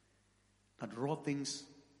 That raw things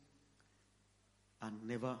are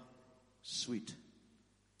never sweet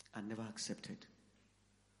and never accepted.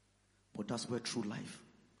 But that's where true life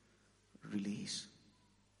really is.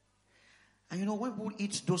 And you know, when people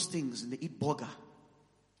eat those things and they eat burger,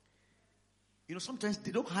 you know, sometimes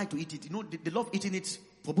they don't hide to eat it. You know, they love eating it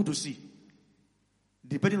for people to see.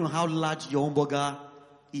 Depending on how large your own burger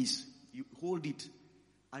is, you hold it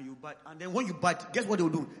and you bite. And then when you bite, guess what they will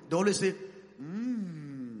do? They always say,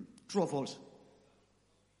 true or false?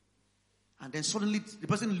 And then suddenly the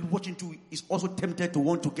person watching too is also tempted to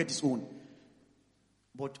want to get his own.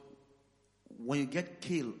 But when you get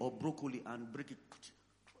kale or broccoli and break it,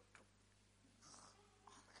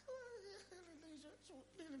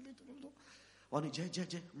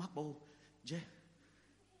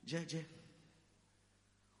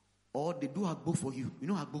 or they do agbo for you. You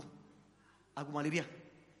know agbo? Agbo malaria.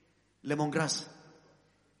 Lemongrass.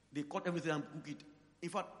 They cut everything and cook it. In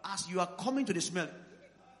fact, as you are coming to the smell,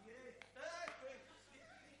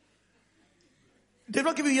 they're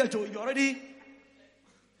not giving you yet. You're already,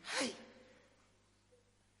 hey.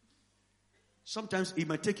 Sometimes it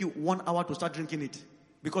might take you 1 hour to start drinking it.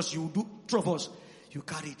 Because you do, true of us, you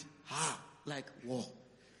carry it. Like, whoa.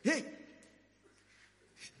 Hey.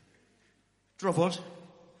 True of us.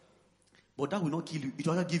 But that will not kill you. It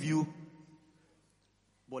will not give you.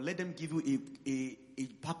 But let them give you a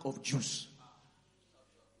pack of juice.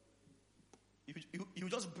 You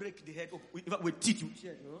just break the head with teeth.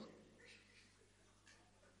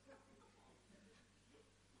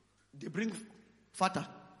 They bring fata.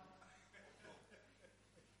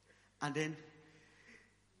 And then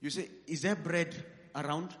you say, is there bread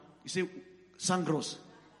around? You say, sangros.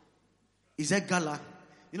 Is there gala?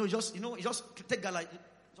 You just take gala.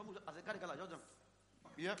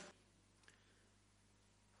 Yeah.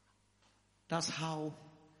 That's how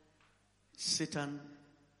Satan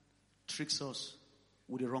tricks us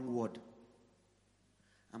with the wrong word.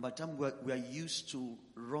 And by the time we are used to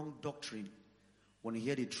wrong doctrine, when you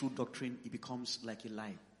hear the true doctrine, it becomes like a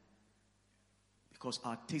lie. Because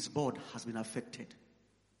our taste bud has been affected.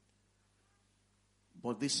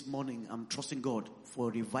 But this morning, I'm trusting God for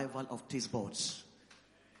a revival of taste buds.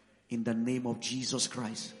 In the name of Jesus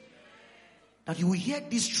Christ. That you will hear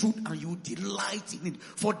this truth and you will delight in it.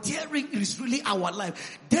 For therein is really our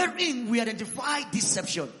life. Therein we identify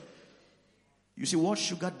deception. You see what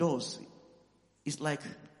sugar does? It's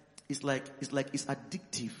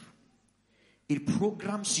addictive. It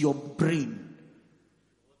programs your brain.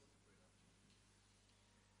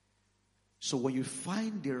 So when you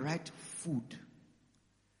find the right food,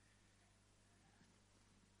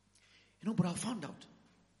 but I found out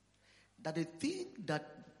that the thing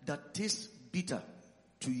that tastes bitter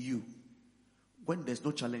to you when there's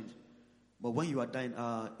no challenge, but when you are dying,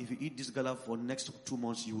 if you eat this gala for next 2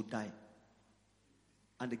 months, you will die.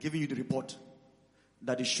 And they're giving you the report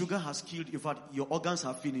that the sugar has killed. In fact, your organs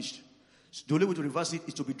are finished. So the only way to reverse it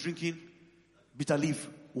is to be drinking bitter leaf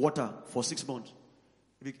water for 6 months.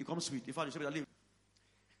 It becomes sweet. In fact, you should bitter leaf.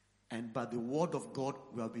 And by the word of God,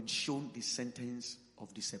 we have been shown the sentence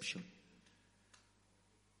of deception.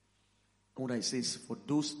 And what I say is, for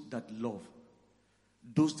those that love,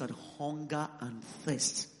 those that hunger and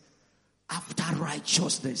thirst after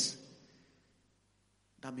righteousness,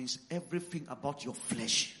 that means everything about your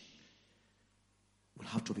flesh will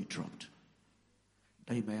have to be dropped,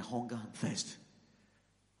 that you may hunger and thirst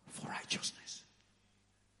for righteousness.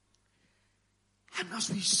 And as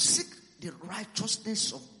we seek the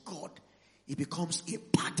righteousness of God, it becomes a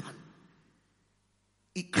pattern.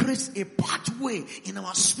 It creates a pathway in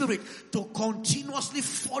our spirit to continuously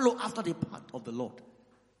follow after the path of the Lord.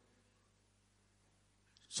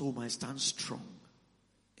 So we might stand strong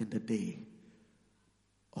in the day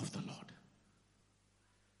of the Lord.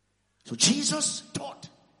 So Jesus taught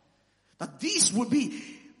that this will be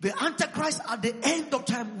the Antichrist at the end of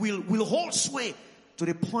time will hold sway to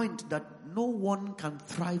the point that no one can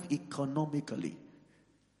thrive economically.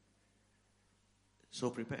 So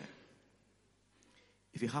prepare.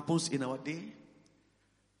 If it happens in our day,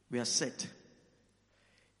 we are set.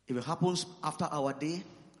 If it happens after our day,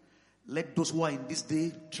 let those who are in this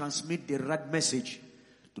day transmit the right message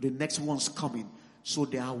to the next ones coming, so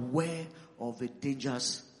they are aware of the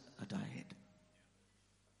dangers that are ahead.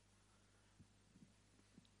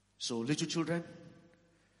 So, little children,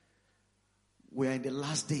 we are in the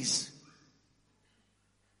last days.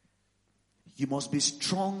 You must be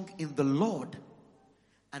strong in the Lord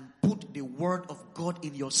and put the word of God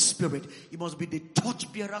in your spirit. You must be the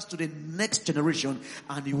torch bearers to the next generation.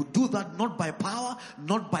 And you will do that not by power,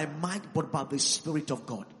 not by might, but by the Spirit of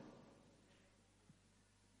God.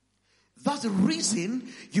 That's the reason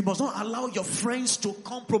you must not allow your friends to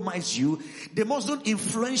compromise you. They must not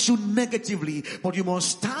influence you negatively, but you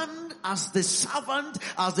must stand as the servant,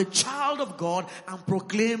 as the child of God, and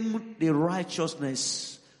proclaim the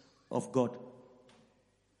righteousness of God.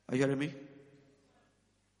 Are you hearing me?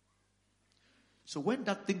 So when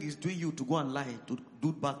that thing is doing you to go and lie, to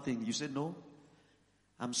do bad thing, you say, no,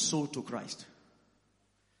 I'm sold to Christ.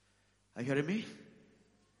 Are you hearing me?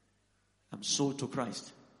 I'm sold to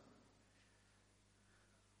Christ.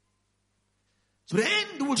 So the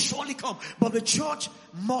end will surely come, but the church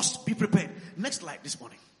must be prepared. Next slide this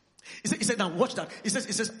morning. He said, now watch that. It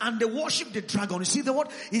says, and they worship the dragon. You see the word?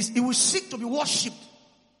 It will seek to be worshipped.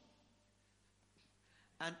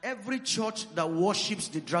 And every church that worships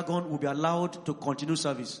the dragon will be allowed to continue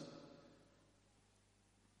service.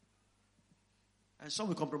 And some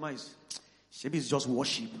will compromise. Maybe it's just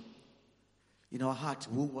worship. In our heart,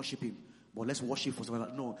 we won't worship him. But let's worship for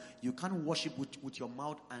something. No, you can't worship with your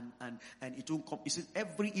mouth and it won't come. It says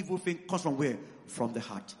every evil thing comes from where? From the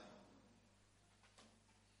heart.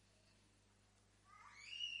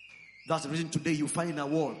 That's the reason today you find in a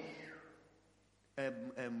world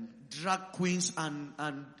drag queens and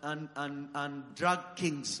drag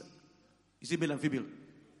kings. Is it male and female?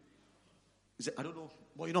 Is it, I don't know,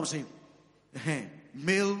 but you know what I'm saying?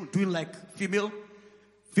 Male doing like female,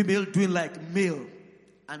 female doing like male,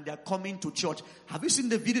 and they are coming to church. Have you seen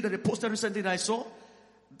the video that they posted recently that I saw?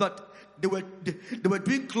 But they were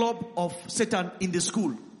doing club of Satan in the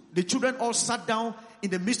school. The children all sat down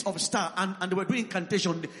in the midst of a star and they were doing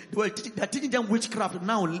incantation. They are teaching them witchcraft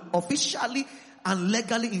now officially and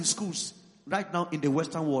legally in schools right now in the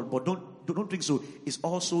Western world. But don't think so. It's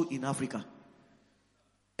also in Africa,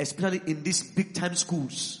 especially in these big time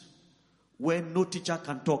schools where no teacher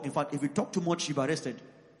can talk. In fact, if you talk too much, you're arrested.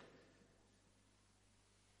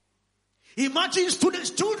 Imagine students,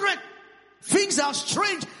 children. Things are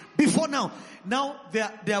strange before now. Now there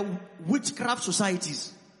are witchcraft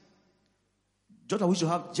societies. Just like we used to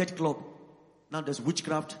have jet club. Now there's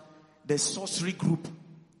witchcraft. There's sorcery group.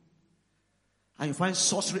 And you find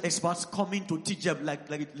sorcery experts coming to teach them like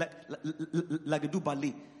they do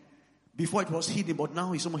ballet. Before it was hidden, but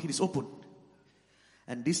now it's almost open.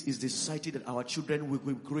 And this is the society that our children will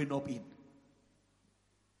be growing up in.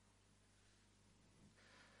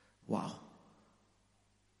 Wow.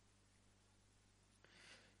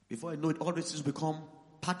 Before I know it, all this has become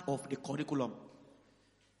part of the curriculum.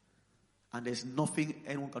 And there's nothing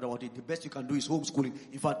anyone can do about it. The best you can do is homeschooling.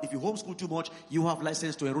 In fact, if you homeschool too much, you have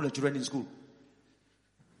license to enroll your children in school.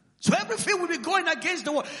 So everything will be going against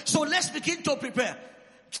the world. So let's begin to prepare.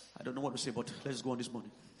 I don't know what to say, but let's go on this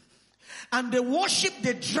morning. And they worship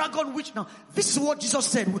the dragon, which now, this is what Jesus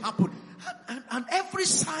said will happen. And every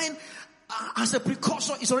sign as a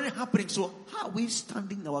precursor is already happening. So how are we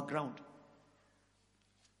standing our ground?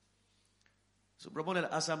 So, Brother,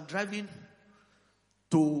 as I'm driving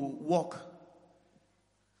to walk,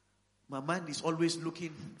 my mind is always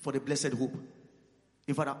looking for the blessed hope.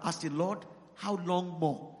 In fact, I'm asking, Lord, how long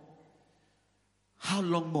more? How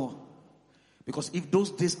long more? Because if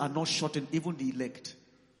those days are not shortened, even the elect,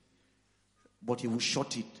 but he will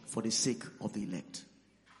short it for the sake of the elect.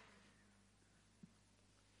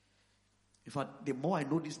 In fact, the more I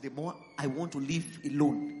know this, the more I want to live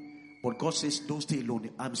alone. But God says, don't stay alone.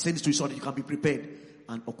 I'm saying this to you so that you can be prepared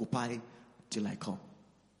and occupy till I come.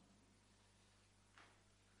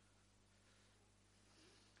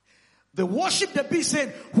 The worship the beast said,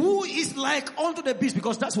 who is like unto the beast?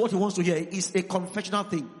 Because that's what he wants to hear. It's a confessional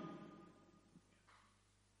thing.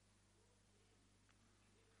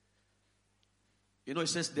 You know, it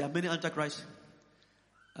says there are many antichrists.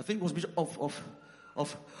 I think it was Bishop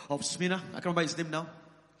of Smyrna. I can't remember his name now.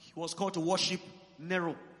 He was called to worship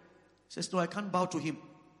Nero. He says, no, I can't bow to him.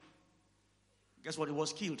 Guess what? He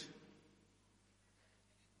was killed.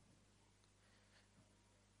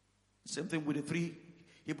 Same thing with the 3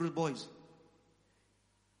 Hebrew boys.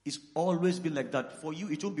 It's always been like that. For you,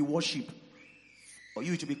 it won't be worship. For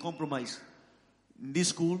you, it will be compromise. In this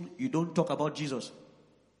school, you don't talk about Jesus.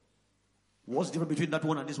 What's the difference between that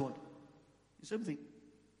one and this one? The same thing.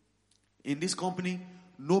 In this company,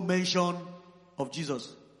 no mention of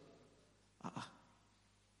Jesus.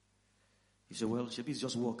 He said, well, Shebi, it's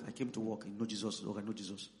just work. I came to work. I know Jesus. Okay, I know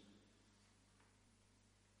Jesus.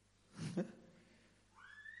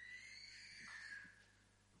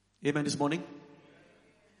 Amen this morning.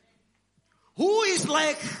 Who is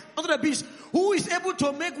like unto the beast? Who is able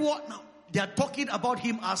to make what? Now, they are talking about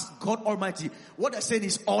him as God Almighty. What they're saying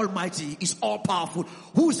is Almighty, is all powerful.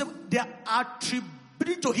 Who is they are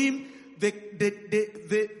attributing to him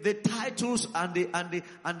the titles and the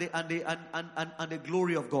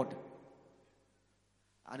glory of God.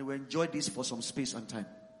 And we enjoy this for some space and time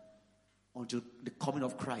until the coming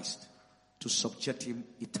of Christ to subject him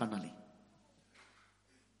eternally.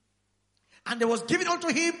 And there was given unto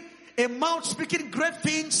him a mouth speaking great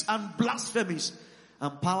things and blasphemies.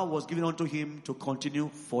 And power was given unto him to continue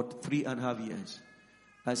for 3.5 years.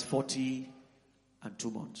 That's 40 and 2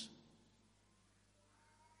 months.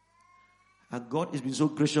 And God has been so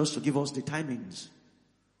gracious to give us the timings.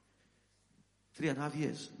 3.5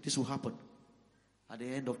 years. This will happen at the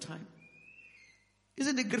end of time.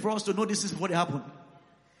 Isn't it great for us to know this is what happened?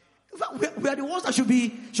 In fact, we are the ones that should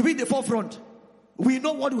be in the forefront. We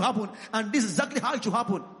know what will happen, and this is exactly how it should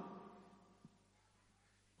happen.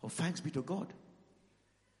 Oh, thanks be to God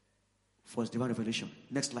for his divine revelation.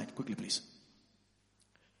 Next slide, quickly, please.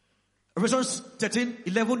 Revelation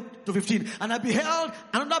 13:11-15. And I beheld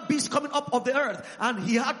another beast coming up of the earth, and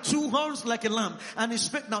he had 2 horns like a lamb, and he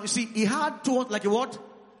spake. Now, you see, he had 2 horns like a what?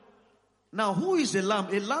 Now, who is a lamb?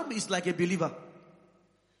 A lamb is like a believer.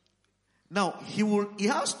 Now, he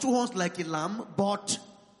has 2 horns like a lamb, but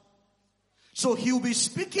so he will be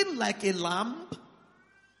speaking like a lamb,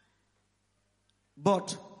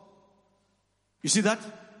 but you see that?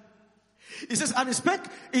 He says, and he spake,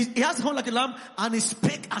 he has a horn like a lamb, and he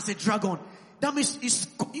spake as a dragon. That means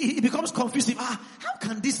it becomes confusing. How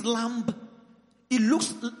can this lamb, it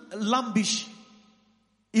looks lambish.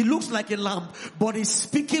 It looks like a lamb, but he's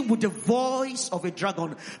speaking with the voice of a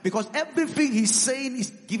dragon, because everything he's saying is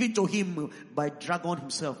given to him by dragon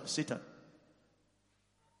himself, Satan.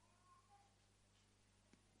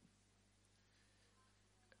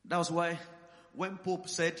 That was why when Pope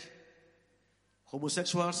said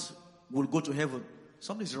homosexuals will go to heaven,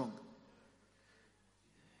 something's wrong.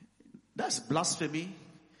 That's blasphemy.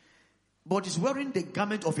 But he's wearing the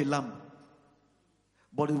garment of a lamb.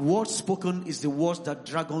 But the word spoken is the words that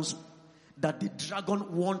the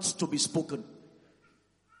dragon wants to be spoken.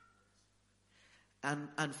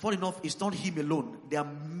 And funny enough, it's not him alone. There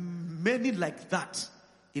are many like that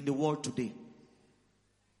in the world today.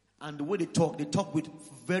 And the way they talk with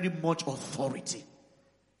very much authority.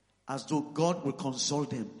 As though God will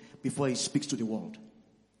consult them before he speaks to the world.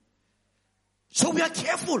 So we are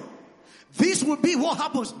careful. This will be what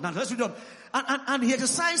happens. Now let's read on. And he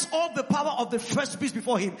exercised all the power of the first beast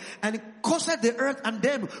before him. And he caused the earth and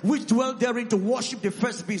them which dwell therein to worship the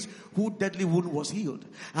first beast, whose deadly wound was healed.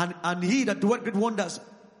 And he that dwelt great wonders.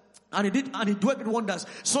 And he dwelt with wonders,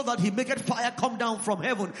 so that he maketh fire come down from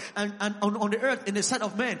heaven and on the earth in the sight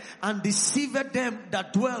of men, and deceived them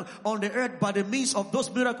that dwell on the earth by the means of those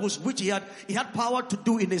miracles which he had power to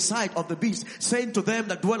do in the sight of the beast, saying to them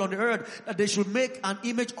that dwell on the earth that they should make an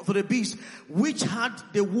image of the beast, which had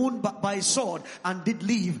the wound by a sword and did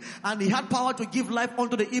live. And he had power to give life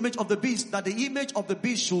unto the image of the beast, that the image of the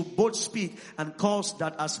beast should both speak, and cause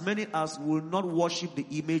that as many as will not worship the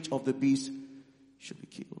image of the beast should be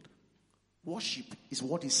killed. Worship is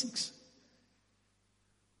what he seeks.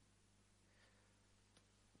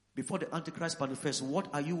 Before the Antichrist manifests, what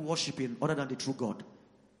are you worshiping other than the true God?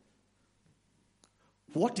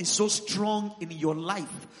 What is so strong in your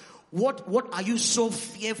life? What are you so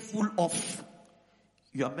fearful of?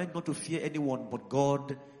 You are meant not to fear anyone but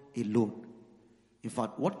God alone. In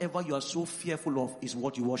fact, whatever you are so fearful of is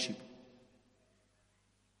what you worship.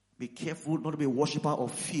 Be careful not to be a worshiper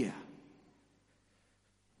of fear.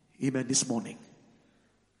 Amen. This morning.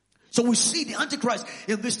 So we see the Antichrist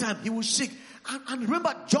in this time. He will seek. And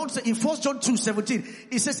remember, John said in 1 John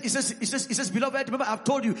 2:17, it says, beloved, remember I've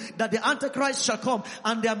told you that the Antichrist shall come,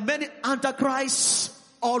 and there are many Antichrists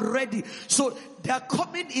already. So they are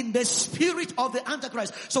coming in the spirit of the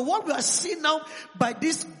Antichrist. So what we are seeing now by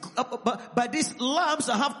these lambs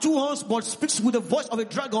that have two horns but speaks with the voice of a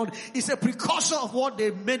dragon is a precursor of what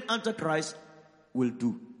the main Antichrist will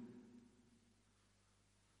do.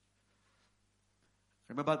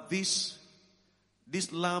 Remember, these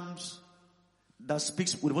lambs that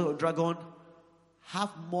speaks with the voice of a dragon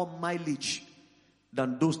have more mileage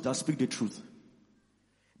than those that speak the truth.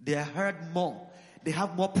 They are heard more. They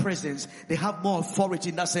have more presence. They have more authority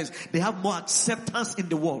in that sense. They have more acceptance in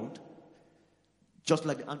the world. Just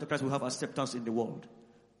like the Antichrist will have acceptance in the world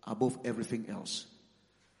above everything else.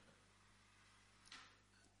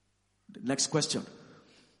 The next question.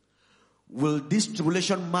 Will this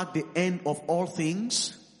tribulation mark the end of all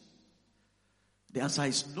things? The answer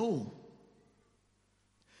is no.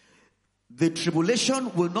 The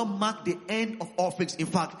tribulation will not mark the end of all things. In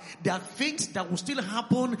fact, there are things that will still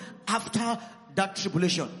happen after that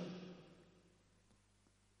tribulation.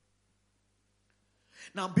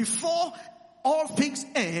 Now, before all things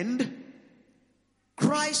end,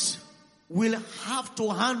 Christ will have to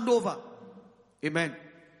hand over, amen,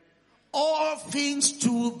 all things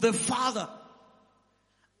to the Father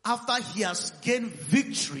after he has gained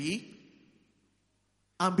victory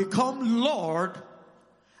and become Lord,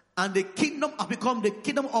 and the kingdom has become the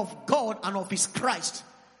kingdom of God and of his Christ.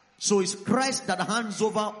 So it's Christ that hands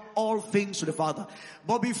over all things to the Father.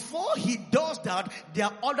 But before he does that, there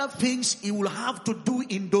are other things he will have to do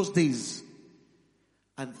in those days.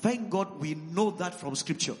 And thank God we know that from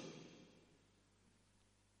Scripture.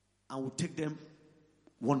 And we'll take them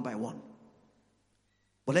one by one.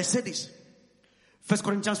 But let's say this. 1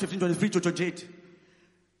 Corinthians 15:23-28.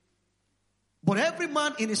 But every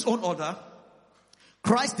man in his own order,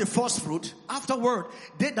 Christ the first fruit, afterward,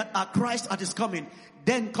 they that are Christ at his coming,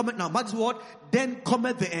 then cometh, now mark this word, then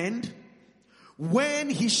cometh the end, when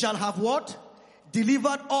he shall have what?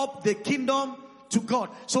 Delivered up the kingdom to God.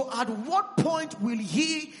 So at what point will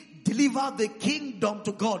he deliver the kingdom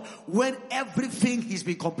to God? When everything is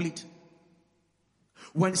been complete.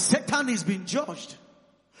 When Satan is being judged.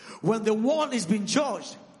 When the world is being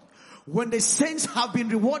judged. When the saints have been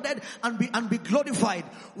rewarded and be glorified.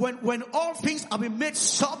 When all things have been made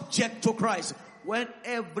subject to Christ. When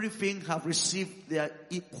everything have received their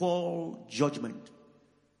equal judgment.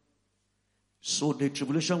 So the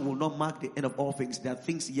tribulation will not mark the end of all things. There are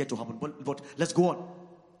things yet to happen. But let's go on.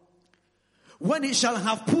 When he shall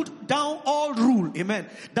have put down all rule. Amen.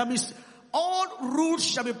 That means all rules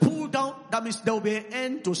shall be pulled down. That means there will be an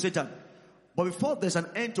end to Satan. But before there's an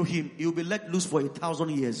end to him, he will be let loose for 1,000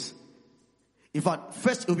 years. In fact,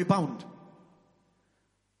 first he will be bound.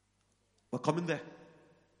 We're coming there.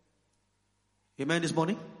 Amen this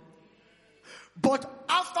morning. But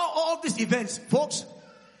after all these events, folks,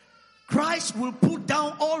 Christ will put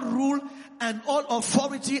down all rule and all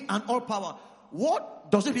authority and all power. What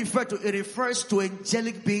does it refer to? It refers to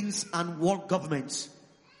angelic beings and world governments.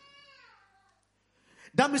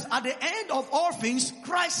 That means at the end of all things,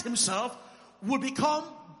 Christ himself will become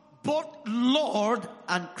both Lord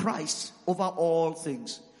and Christ over all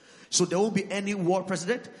things. So there won't be any world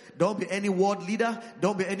president, there won't be any world leader, there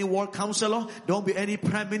won't be any world counselor, there won't be any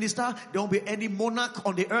prime minister, there won't be any monarch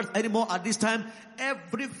on the earth anymore at this time.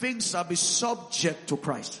 Everything shall be subject to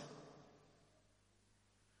Christ.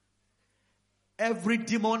 Every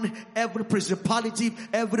demon, every principality,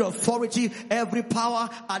 every authority, every power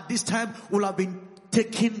at this time will have been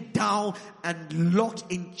taken down and locked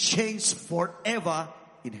in chains forever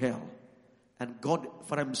in hell. And God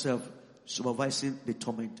Father himself supervising the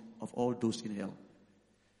torment of all those in hell.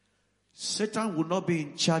 Satan will not be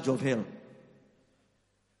in charge of hell.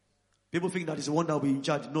 People think that he's the one that will be in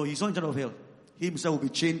charge. No, he's not in charge of hell. He himself will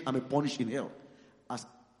be chained and be punished in hell. As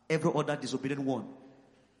every other disobedient one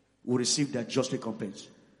will receive their just recompense.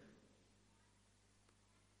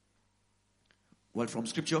 Well, from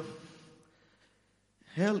Scripture,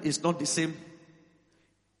 hell is not the same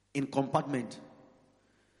in compartment.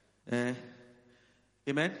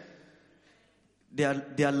 Amen? There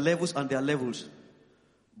are levels and there are levels.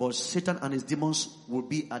 But Satan and his demons will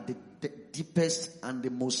be at the deepest and the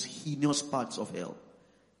most heinous parts of hell.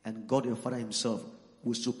 And God the Father himself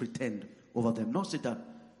will still pretend over them. Not Satan.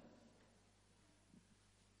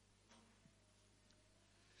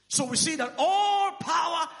 So we see that all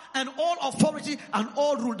power and all authority and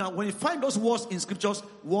all rule. Now when you find those words in scriptures,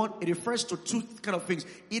 one, it refers to two kind of things.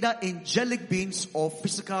 Either angelic beings or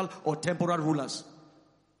physical or temporal rulers.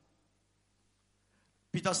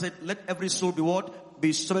 Peter said, let every soul be what?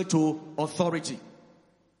 Be subject to authority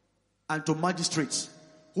and to magistrates.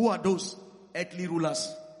 Who are those? Earthly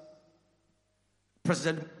rulers.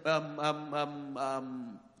 President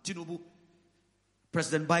Tinubu,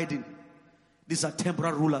 President Biden. These are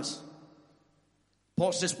temporal rulers.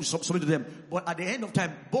 Paul says we submit to them. But at the end of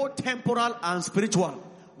time, both temporal and spiritual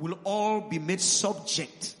will all be made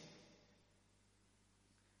subject.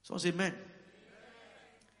 So say amen.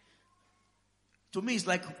 To me, it's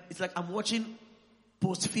like I'm watching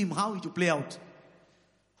post-film, how it will play out.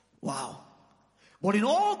 Wow. But in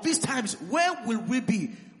all these times, where will we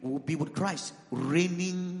be? We will be with Christ,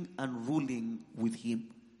 reigning and ruling with him.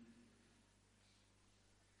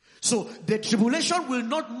 So the tribulation will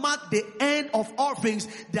not mark the end of all things.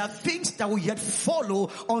 There are things that will yet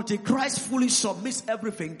follow until Christ fully submits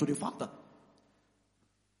everything to the Father.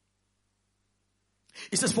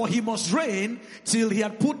 It says, for he must reign till he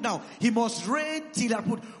had put down. He must reign till he had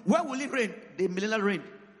put. Where will he reign? The millennial reign.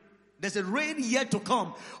 There's a reign yet to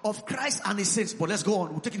come of Christ and his saints. But let's go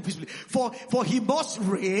on. We'll take it peacefully. For he must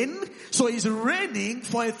reign. So he's reigning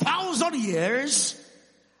for 1,000 years.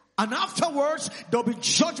 And afterwards, there'll be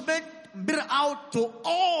judgment meted out to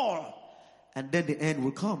all. And then the end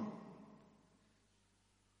will come.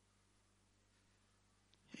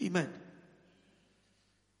 Amen.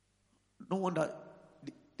 No wonder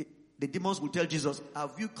the demons will tell Jesus,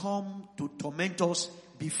 have you come to torment us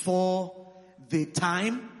before the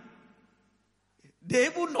time? They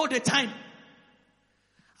even know the time.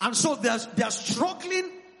 And so they are struggling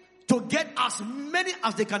to get as many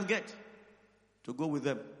as they can get to go with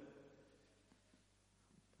them.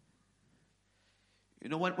 You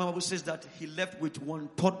know, when the Bible says that he left with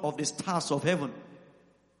 1/3 of the stars of heaven.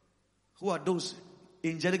 Who are those?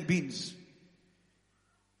 Angelic beings.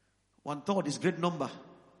 1/3 is great number.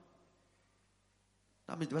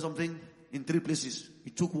 That means there was something in 3 places. He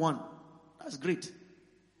took 1. That's great.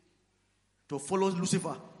 To follow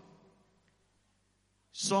Lucifer.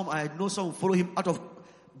 I know some follow him out of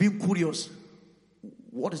being curious.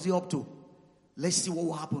 What is he up to? Let's see what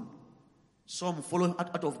will happen. Some follow him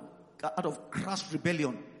out of crass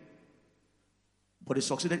rebellion. But they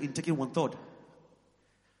succeeded in taking 1/3.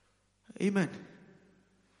 Amen.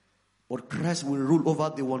 But Christ will rule over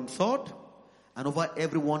the 1/3 and over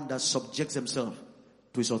everyone that subjects himself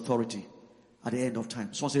to his authority at the end of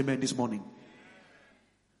time. Someone say amen this morning.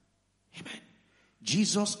 Amen.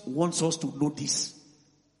 Jesus wants us to know this.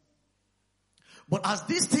 But as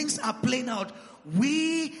these things are playing out,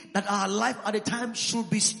 we that are alive at the time should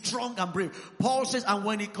be strong and brave. Paul says, and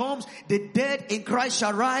when he comes, the dead in Christ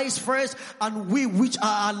shall rise first, and we which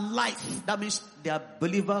are alive. That means there are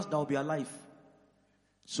believers that will be alive.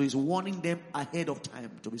 So he's warning them ahead of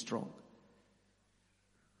time to be strong.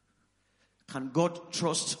 Can God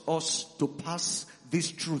trust us to pass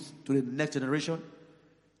this truth to the next generation?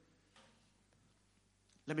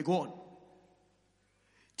 Let me go on.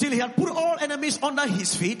 Till he had put all enemies under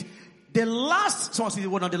his feet. The last, someone say the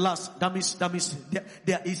word on the last. That means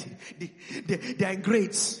they are in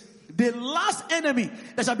grades. The last enemy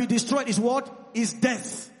that shall be destroyed is what? Is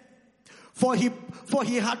death. For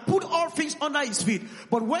he had put all things under his feet.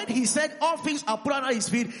 But when he said all things are put under his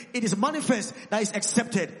feet, it is manifest that is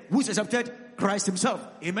accepted. Who is accepted? Christ himself.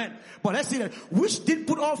 Amen. But let's see that. Which did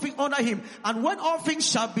put all things under him. And when all things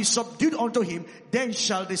shall be subdued unto him, then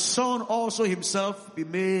shall the Son also himself be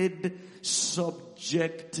made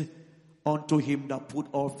subject unto him that put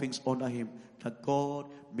all things under him, that God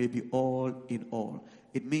may be all in all.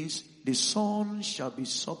 It means the Son shall be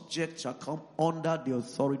subject, shall come under the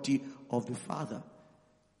authority of the Father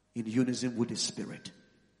in unison with the Spirit.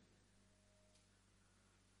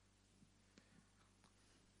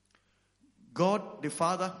 God the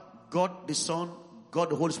Father, God the Son, God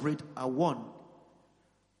the Holy Spirit are one.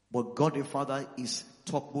 But God the Father is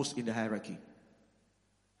topmost in the hierarchy.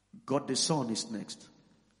 God the Son is next.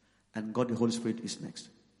 And God the Holy Spirit is next.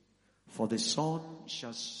 For the Son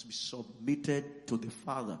shall be submitted to the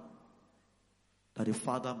Father, that the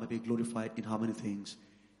Father may be glorified in how many things?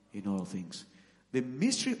 In all things. The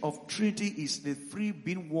mystery of Trinity is the three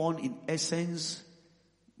being one in essence,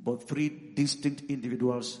 but three distinct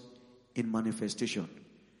individuals in manifestation.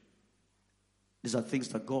 These are things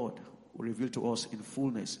that God will reveal to us in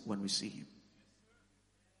fullness when we see him.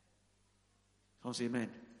 I'll say amen.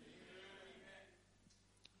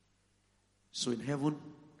 So in heaven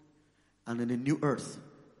and in the new earth,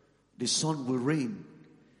 the Son will reign,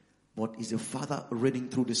 but is the Father reigning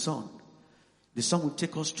through the Son. The Son will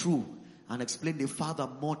take us through and explain the Father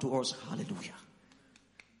more to us. Hallelujah.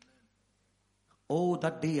 Oh,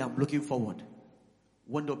 that day I'm looking forward.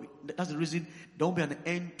 That's the reason there won't be an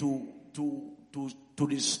end to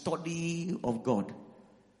the study of God.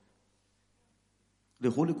 The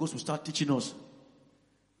Holy Ghost will start teaching us.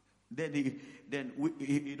 Then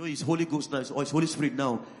His Holy Ghost now, or His Holy Spirit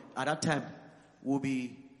now, at that time, will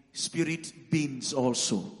be spirit beings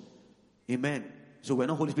also. Amen. So we're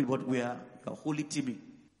not Holy Spirit, but we are Holy Timmy.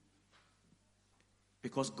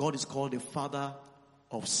 Because God is called the Father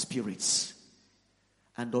of spirits.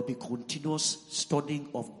 And there'll be continuous studying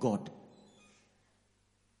of God.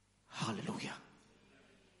 Hallelujah.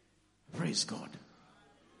 Praise God.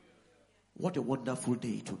 What a wonderful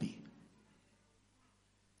day to be.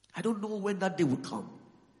 I don't know when that day will come,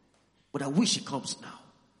 but I wish it comes now.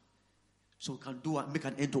 So we can make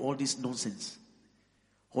an end to all this nonsense,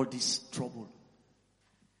 all this trouble,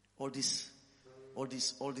 all this.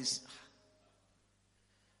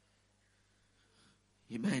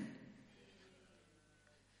 Amen.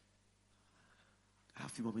 I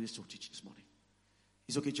have a few more minutes to teach this morning.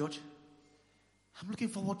 Is it okay, George? I'm looking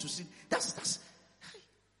forward to seeing. That's.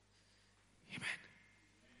 Amen.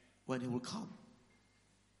 When he will come.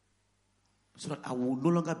 So that I will no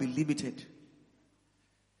longer be limited.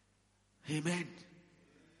 Amen.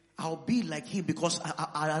 I'll be like him because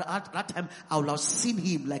at that time I will have seen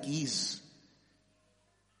him like he is.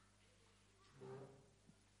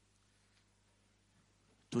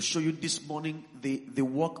 To show you this morning the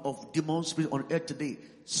work of demon spirit on earth today.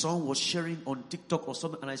 Someone was sharing on TikTok or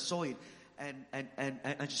something and I saw it.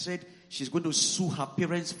 And she said she's going to sue her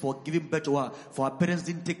parents for giving birth to her. For her parents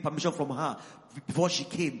didn't take permission from her before she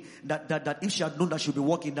came. That if she had known that she'll be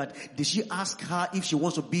working, that did she ask her if she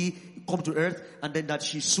wants to come to earth, and then that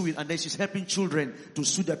she's suing, and then she's helping children to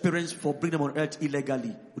sue their parents for bringing them on earth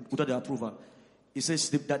illegally without their approval. He says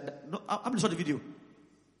that no, I'm going to show the video.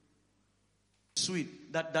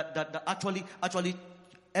 Sweet. That actually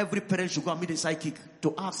every parent should go and meet a psychic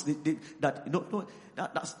to ask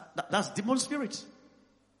that's demon spirits.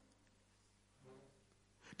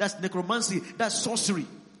 That's necromancy. That's sorcery.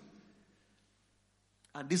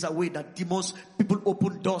 And these are ways that people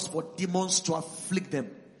open doors for demons to afflict them.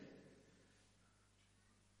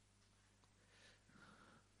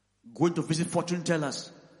 Going to visit fortune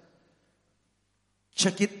tellers.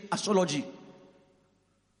 Check it, Eschatology.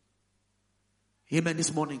 Amen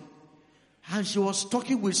this morning. And she was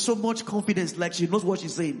talking with so much confidence, like she knows what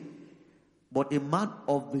she's saying. But a man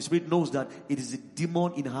of the spirit knows that it is a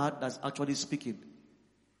demon in her that's actually speaking.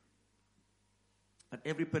 And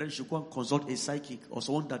every parent should go and consult a psychic or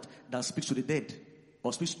someone that speaks to the dead,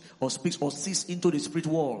 or speaks or sees into the spirit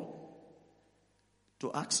world,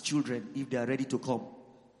 to ask children if they are ready to come.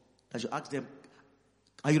 That you ask them,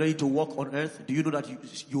 are you ready to walk on earth? Do you know that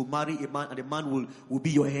you marry a man and the man will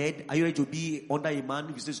be your head? Are you ready to be under a man?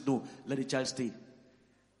 If he says no, let the child stay.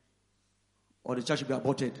 Or the child should be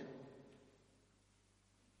aborted.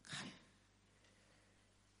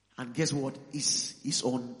 And guess what? It's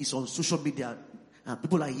on social media. And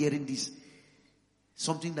people are hearing this.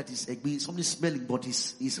 Something that is something smelling, but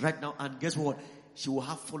is right now. And guess what? She will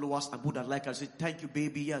have followers and people that like her say, thank you,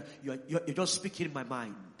 baby. Yeah, you're just speaking in my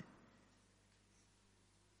mind.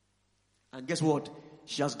 And guess what?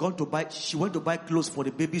 She went to buy clothes for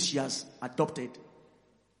the baby she has adopted.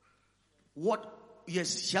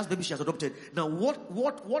 Yes, she has baby she has adopted. Now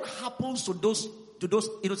what happens to those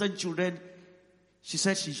innocent children? She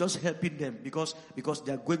said she's just helping them because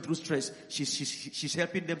they are going through stress. She's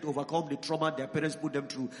helping them to overcome the trauma their parents put them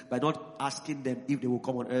through by not asking them if they will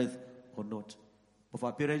come on earth or not. But for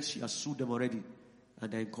her parents, she has sued them already and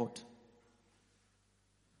they're in court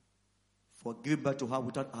for giving birth to her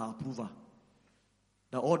without her approval.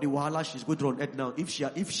 Now all the wahala she's going through on earth now, if she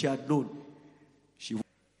had known, she would.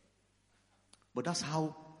 But that's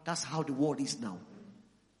how the world is now.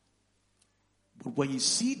 But when you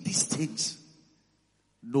see these things,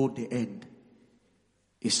 know the end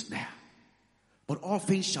is near. But all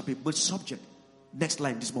things shall be made subject. Next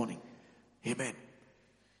line this morning. Amen.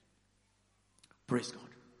 Praise God.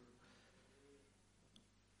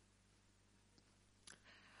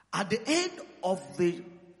 At the end of the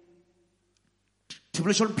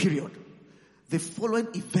tribulation period, the following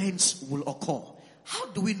events will occur. How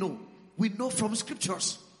do we know? We know from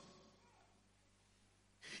scriptures.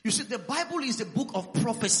 You see, the Bible is a book of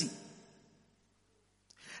prophecy.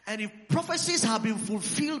 And if prophecies have been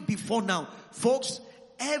fulfilled before now, folks,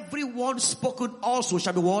 everyone spoken also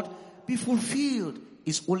shall be what? Be fulfilled.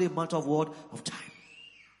 It's only a matter of what? Of time.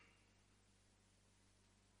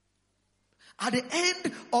 At the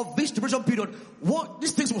end of this tribulation period, what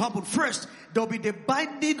these things will happen? First, there will be the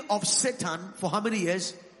binding of Satan for how many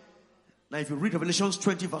years? Now if you read Revelation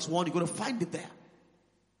 20 verse 1, you're going to find it there.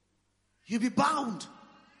 You'll be bound.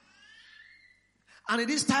 And in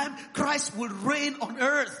this time, Christ will reign on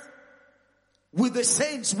earth with the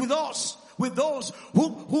saints, with us, with those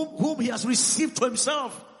whom he has received to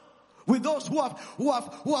himself, with those who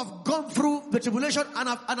have gone through the tribulation and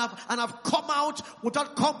have come out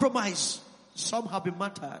without compromise. Some have been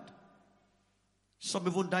martyred. Some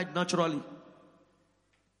even died naturally.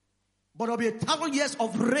 But there will be 1,000 years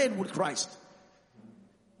of reign with Christ.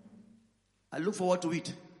 I look forward to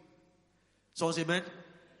it. So say amen.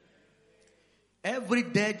 Every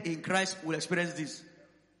dead in Christ will experience this.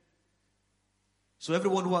 So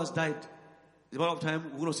everyone who has died, the amount of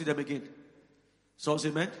time we will not see them again. So say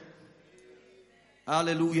amen.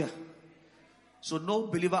 Hallelujah. So no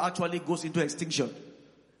believer actually goes into extinction.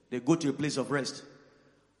 They go to a place of rest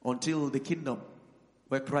until the kingdom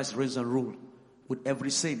where Christ reigns and rules with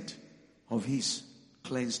every saint of his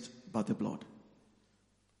cleansed by the blood.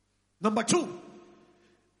 Number 2,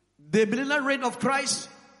 the millennial reign of Christ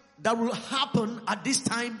that will happen at this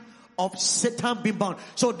time of Satan being bound.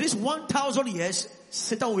 So this 1,000 years,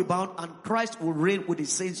 Satan will be bound and Christ will reign with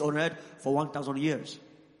his saints on earth for 1,000 years.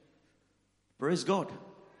 Praise God.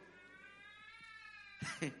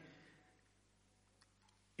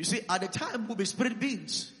 You see, at the time we'll be spirit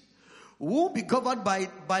beings. We won't be governed by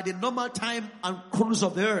the normal time and chronos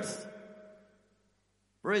of the earth.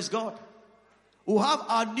 Praise God. We'll have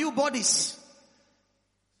our new bodies.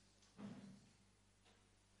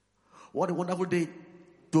 What a wonderful day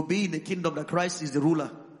to be in the kingdom that Christ is the ruler.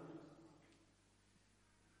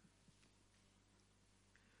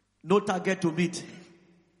 No target to meet.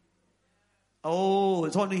 Oh,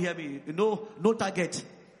 it's only hear me. No target.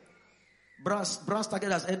 Brass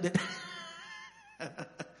target has ended.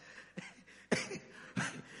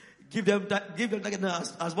 Give them target now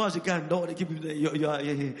as much as you can. Don't worry, keep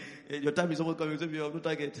your time is almost coming. So you have no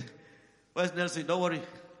target. Where's Nelson? Don't worry.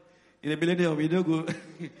 In a millennium, you don't go.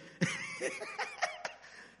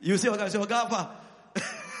 You see what I say,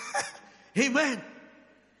 Amen.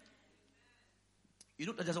 You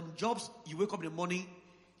know that there's some jobs, you wake up in the morning,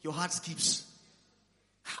 your heart skips.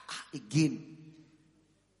 Again.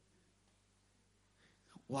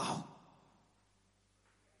 Wow.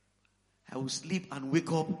 I will sleep and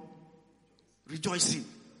wake up rejoicing.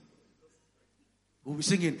 We'll be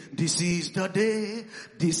singing, this is the day,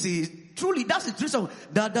 truly, that's the true song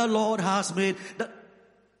that the Lord has made.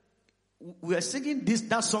 We are singing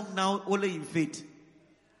that song now only in faith.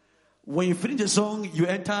 When you finish the song, you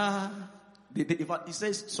enter, it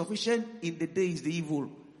says, sufficient in the day is the evil.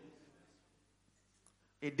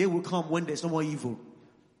 A day will come when there's no more evil.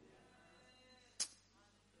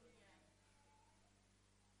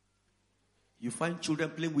 You find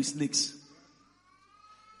children playing with snakes.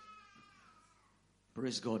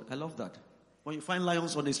 Praise God. I love that. When you find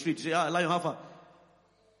lions on the street, you say, lion, how far?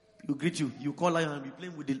 You greet you. You call lion and be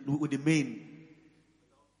playing with the mane.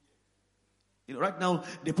 You know, right now,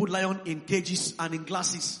 they put lion in cages and in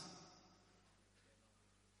glasses.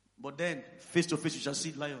 But then, face to face, you shall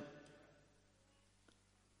see lion.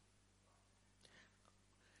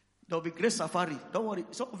 There will be great safari. Don't worry.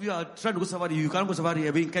 Some of you are trying to go safari. You can't go safari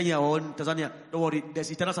in Kenya or in Tanzania. Don't worry.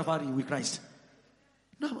 There's eternal safari with Christ.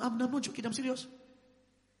 No, I'm not joking. I'm serious.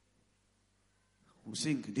 We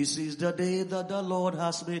sing, this is the day that the Lord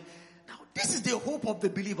has made. Now, this is the hope of the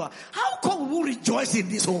believer. How come we rejoice in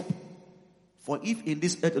this hope? For if in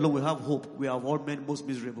this earth alone we have hope, we are all men most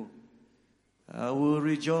miserable. I will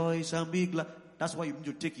rejoice and be glad. That's why you need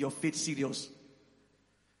to take your faith serious.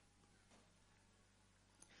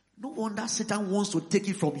 No wonder Satan wants to take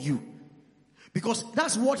it from you. Because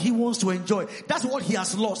that's what he wants to enjoy. That's what he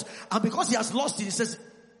has lost. And because he has lost it, he says,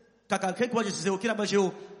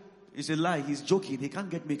 it's a lie. He's joking. He can't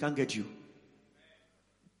get me, he can't get you.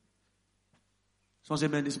 Someone say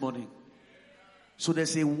amen this morning. So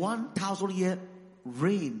there's a 1,000 year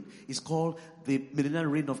reign. It's called the millennial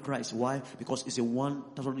reign of Christ. Why? Because it's a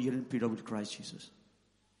 1,000 year period with Christ Jesus.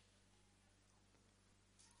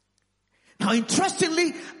 Now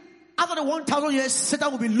interestingly, after the 1,000 years,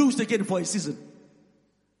 Satan will be loosed again for a season.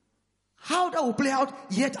 How that will play out,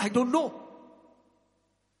 yet I don't know.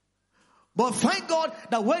 But thank God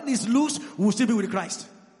that when he's loose, we'll still be with Christ.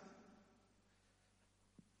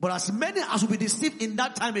 But as many as will be deceived in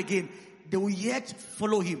that time again, they will yet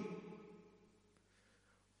follow him.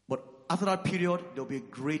 after that period, there will be a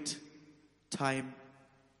great time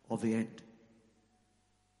of the end.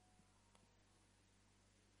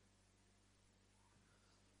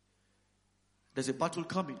 There's a battle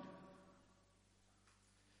coming.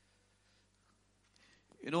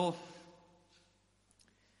 You know,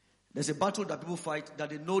 there's a battle that people fight that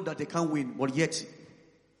they know that they can't win, but yet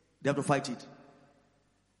they have to fight it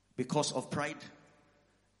because of pride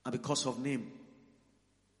and because of name.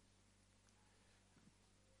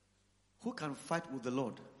 Who can fight with the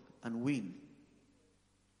Lord and win?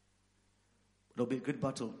 There'll be a great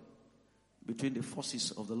battle between the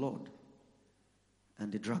forces of the Lord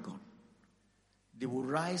and the dragon. They will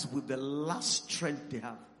rise with the last strength they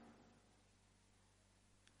have.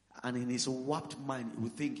 And in his warped mind, he will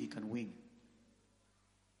think he can win.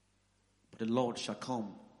 But the Lord shall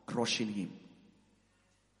come crushing him.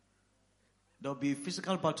 There will be a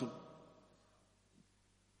physical battle.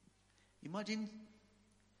 Imagine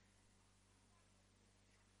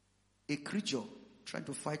a creature trying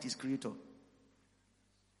to fight his creator.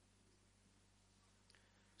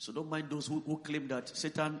 So don't mind those who claim that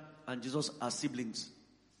Satan and Jesus are siblings.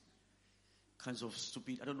 Kinds of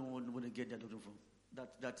stupid. I don't know where they get that from.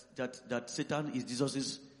 That Satan is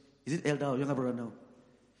Jesus's. Is it elder or younger brother now?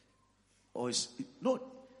 Or is it, no?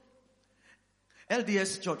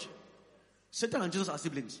 LDS church. Satan and Jesus are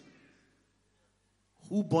siblings.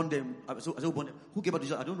 Who born them? Who born them? Who gave birth to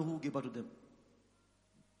Jesus? I don't know who gave birth to them.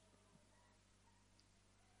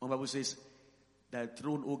 The Bible says, "Thy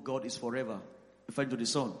throne, O God, is forever." Referring to the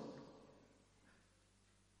Son.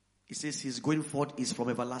 It says his going forth is from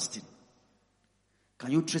everlasting.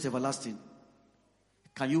 Can you trace everlasting?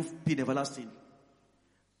 Can you pin everlasting?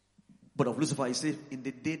 But of Lucifer, he says, in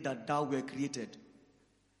the day that thou were created.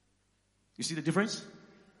 You see the difference?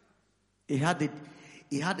 He had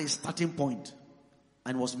a starting point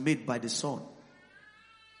and was made by the Son.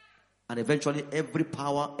 And eventually every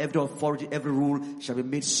power, every authority, every rule shall be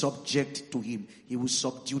made subject to him. He will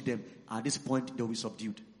subdue them. At this point, they will be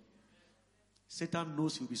subdued. Satan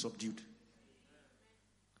knows he will be subdued.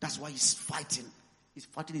 That's why he's fighting. He's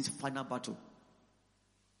fighting his final battle.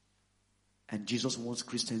 And Jesus wants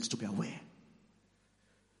Christians to be aware.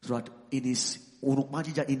 So that in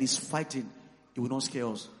his fighting, he will not scare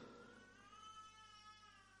us.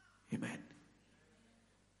 Amen.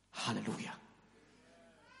 Hallelujah.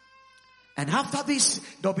 And after this,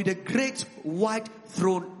 there will be the great white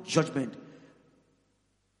throne judgment.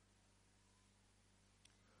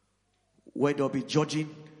 Where there will be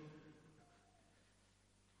judging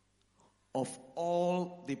of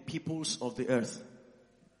all the peoples of the earth.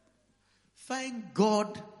 Thank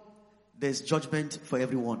God there's judgment for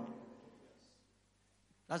everyone.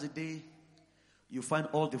 That's the day you find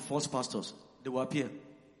all the false pastors. They will appear.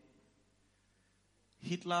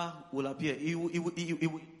 Hitler will appear. He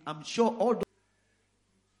will, I'm sure all those.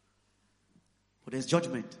 But there's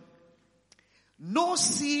judgment. No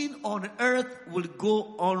sin on earth will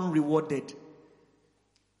go unrewarded.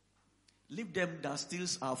 Leave them that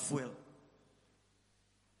steals our fuel.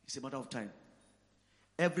 It's a matter of time.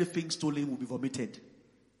 Everything stolen will be vomited.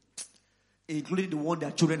 Including the one their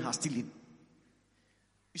children are stealing.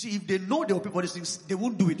 You see, if they know they will pay for these things, they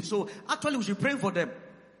won't do it. So actually we should pray for them.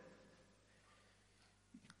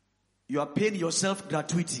 You are paying yourself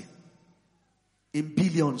gratuity in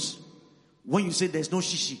billions when you say there's no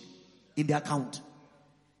shishi in the account.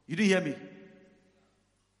 You didn't hear me?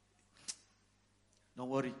 Don't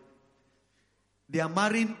worry. They are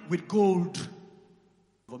marrying with gold.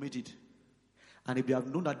 Vomit it. And if they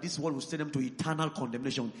have known that this world will send them to eternal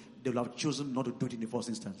condemnation, they will have chosen not to do it in the first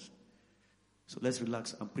instance. So let's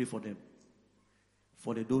relax and pray for them.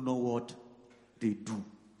 For they don't know what they do.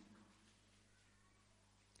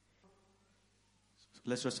 So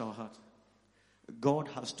let's rest our heart. God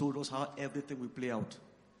has told us how everything will play out.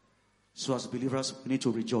 So as believers, we need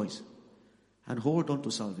to rejoice and hold on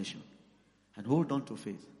to salvation and hold on to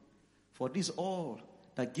faith. For this all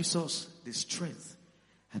that gives us the strength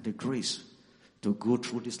and the grace to go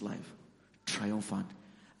through this life triumphant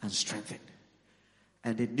and strengthened.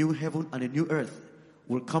 And the new heaven and the new earth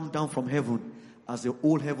will come down from heaven as the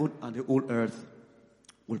old heaven and the old earth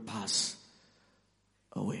will pass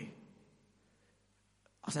away.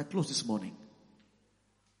 As I close this morning,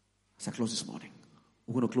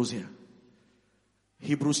 we're going to close here.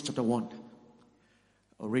 Hebrews chapter 1.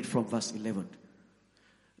 I'll read from verse 11.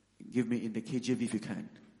 Give me in the KJV if you can.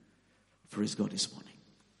 Praise God this morning.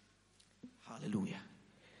 Hallelujah.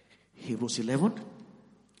 Hebrews 11.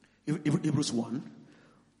 Hebrews 1.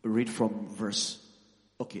 Read from verse.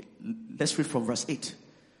 Okay, let's read from verse 8.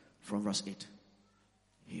 From verse 8.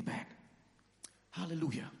 Amen.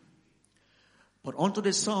 Hallelujah. But unto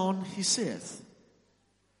the Son he saith,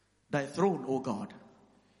 thy throne, O God,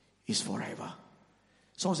 is forever.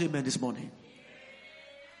 Someone say amen this morning.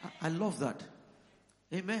 I love that.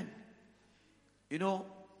 Amen. You know,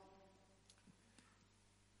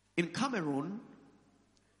 in Cameroon,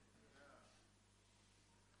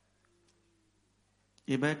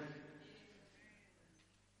 amen,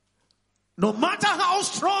 no matter how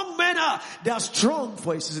strong men are, they are strong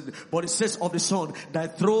for a season. But it says of the Son, thy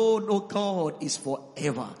throne, O God, is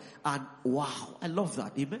forever. And wow, I love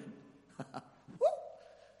that. Amen.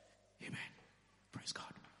 Amen. Praise God.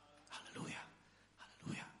 Hallelujah.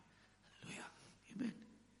 Hallelujah. Hallelujah. Amen.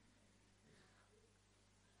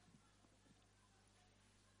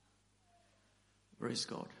 Praise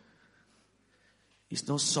God. It's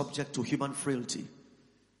not subject to human frailty.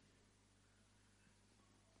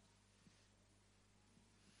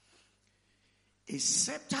 A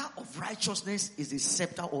scepter of righteousness is a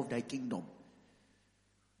scepter of thy kingdom.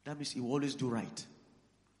 That means he will always do right.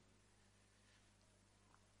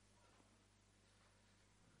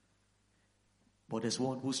 But there's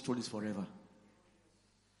one whose throne is forever.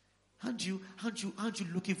 Aren't you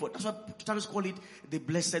looking for? That's why Titus call it the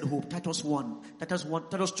blessed hope. Titus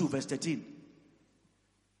 2 verse 13.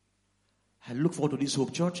 I look forward to this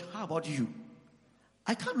hope, church. How about you?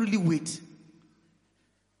 I can't really wait.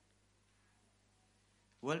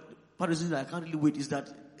 Well, part of the reason I can't really wait is that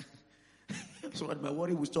so that my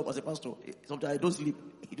worry will stop as a pastor. Sometimes I don't sleep.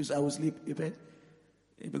 I will sleep. Amen.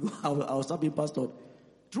 Because I will start being pastored.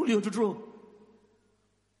 Truly or true.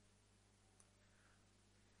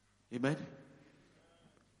 Amen.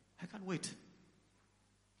 I can't wait.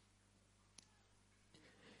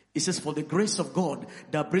 It says, for the grace of God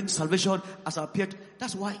that brings salvation has appeared.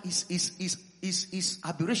 That's why it's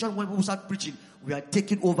aberration when people start preaching. We are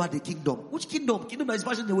taking over the kingdom. Which kingdom? Kingdom that is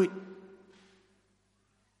passing away.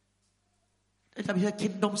 Let them hear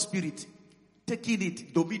kingdom spirit. Taking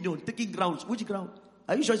it, dominion, taking grounds. Which ground?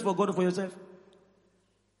 Are you sure it's for God or for yourself?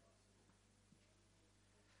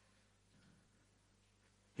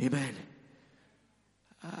 Amen.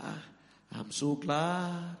 I'm so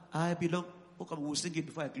glad I belong. Okay, we'll sing it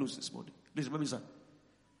before I close this morning. Please remember, sir.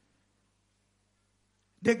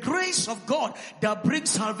 The grace of God that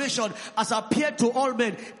brings salvation has appeared to all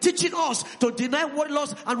men, teaching us to deny worldly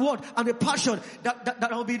lust and what? And the passion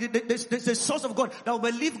that will be the source of God, that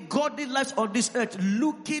will live godly lives on this earth,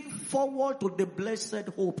 looking forward to the blessed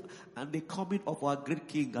hope and the coming of our great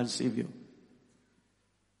King and Savior,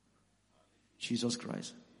 Jesus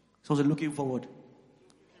Christ. So they're looking forward.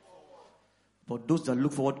 But those that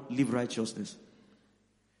look forward live righteousness.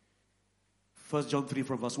 1 John 3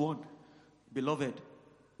 from verse 1. Beloved,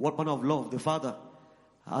 what manner of love the Father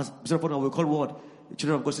has upon us, we call what? The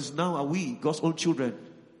children of God. Says, now are we God's own children.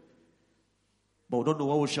 But we don't know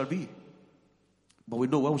what we shall be. But we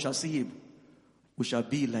know when we shall see him. We shall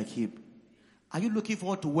be like him. Are you looking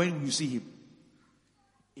forward to when you see him?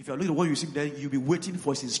 If you are looking at when you see him, then you'll be waiting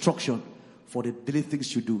for his instruction for the daily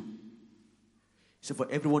things you do. So for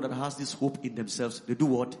everyone that has this hope in themselves, they do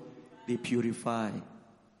what? They purify.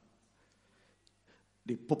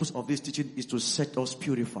 The purpose of this teaching is to set us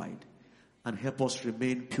purified and help us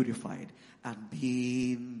remain purified and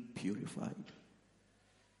being purified.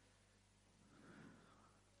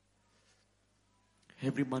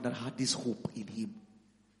 Every man that had this hope in him.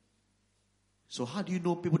 So how do you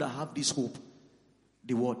know people that have this hope?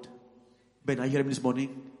 The what? Ben, I hear him this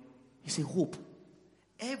morning. He said hope.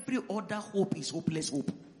 Every other hope is hopeless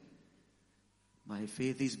hope. My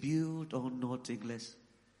faith is built on nothing less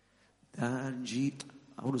than Jesus.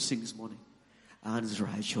 I want to sing this morning. And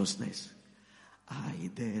righteousness.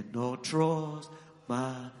 I dare not trust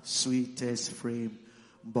my sweetest frame,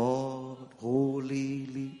 but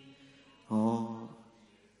wholly on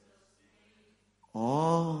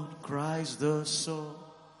Christ the Son.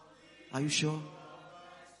 Are you sure?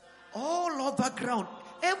 All of that ground,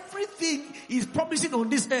 everything is promising on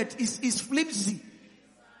this earth is flimsy.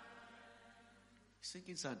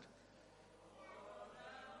 Sinking sand.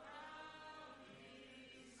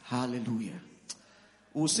 Hallelujah.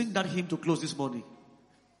 We'll sing that hymn to close this morning.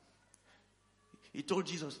 He told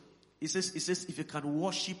Jesus, he says, if you can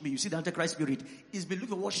worship me, you see the Antichrist spirit, he's been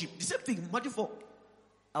looking for worship. The same thing, Matthew 4.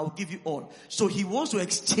 I will give you all. So he wants to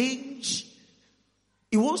exchange,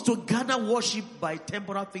 he wants to gather worship by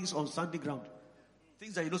temporal things on sandy ground.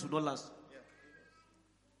 Things that he knows will not last.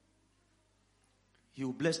 He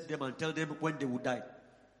will bless them and tell them when they will die.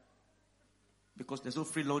 Because there's no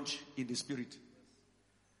free lunch in the spirit.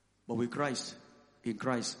 But with Christ, in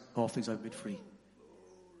Christ, all things are made free.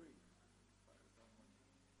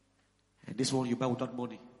 And this one you buy without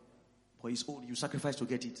money. For his own, you sacrifice to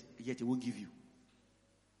get it, yet he won't give you.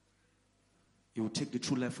 He will take the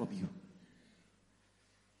true life from you.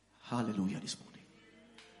 Hallelujah this morning.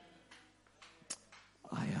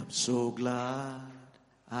 I am so glad.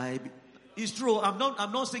 It's true. I'm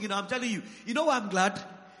not singing. I'm telling you. You know why I'm glad?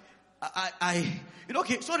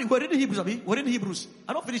 Okay, sorry, we're in Hebrews, Abi. We're in Hebrews.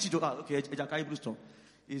 I don't finish it. Okay, Hebrews talk.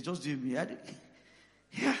 It's just doing me.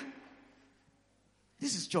 Yeah.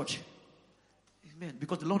 This is church. Amen.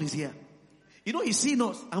 Because the Lord is here. You know, He's seeing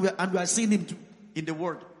us, and we are seeing Him too in the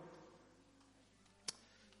Word.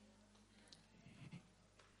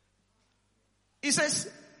 He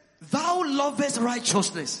says, thou lovest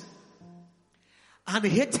righteousness and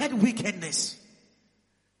hated wickedness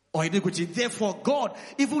or iniquity. Therefore God,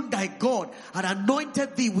 even thy God, had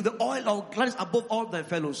anointed thee with the oil of gladness above all thy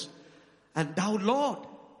fellows. And thou, Lord,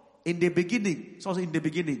 in the beginning, so in the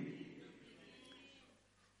beginning,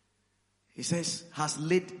 he says, has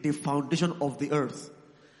laid the foundation of the earth,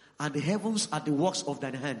 and the heavens are the works of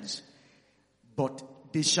thine hands. But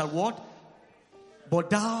they shall what? But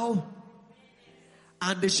thou,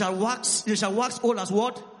 and they shall wax old as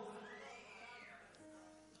what?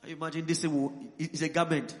 Imagine this thing is a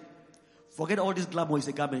garment. Forget all this glamour, it's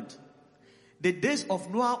a garment. The days of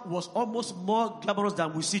Noah was almost more glamorous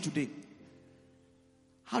than we see today.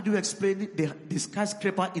 How do you explain the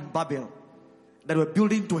skyscraper in Babel that were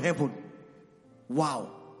building to heaven? Wow.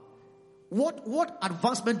 What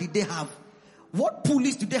advancement did they have? What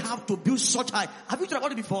pulleys did they have to build such high? Have you thought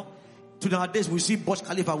about it before? To nowadays we see Burj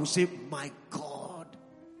Khalifa, we say, my God,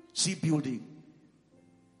 see building.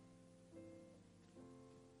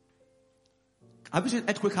 Have you seen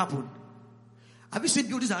earthquake happen? Have you seen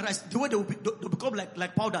buildings arise? The way they'll become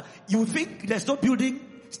like powder. You would think there's no building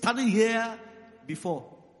standing here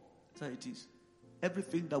before. That's how it is.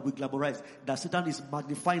 Everything that we glamorize, that Satan is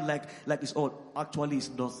magnifying like it's all, actually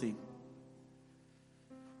is nothing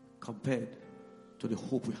compared to the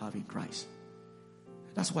hope we have in Christ.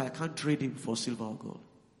 That's why I can't trade him for silver or gold.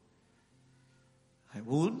 I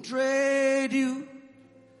won't trade you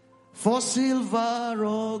for silver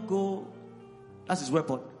or gold. That's his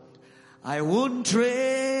weapon. I won't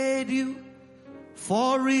trade you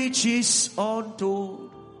for riches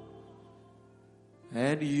untold.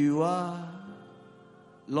 And you are,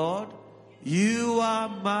 Lord, you are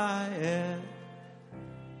my heir.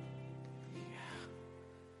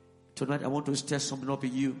 Tonight I want to stir something up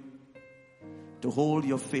in you. To hold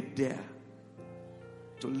your faith there.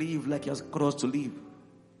 To live like He has called us to live.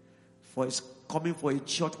 For He's coming for a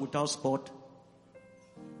church without spot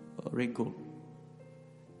or wrinkle.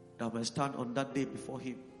 That may stand on that day before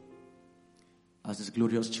Him as His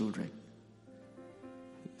glorious children.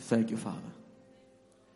 Thank you, Father.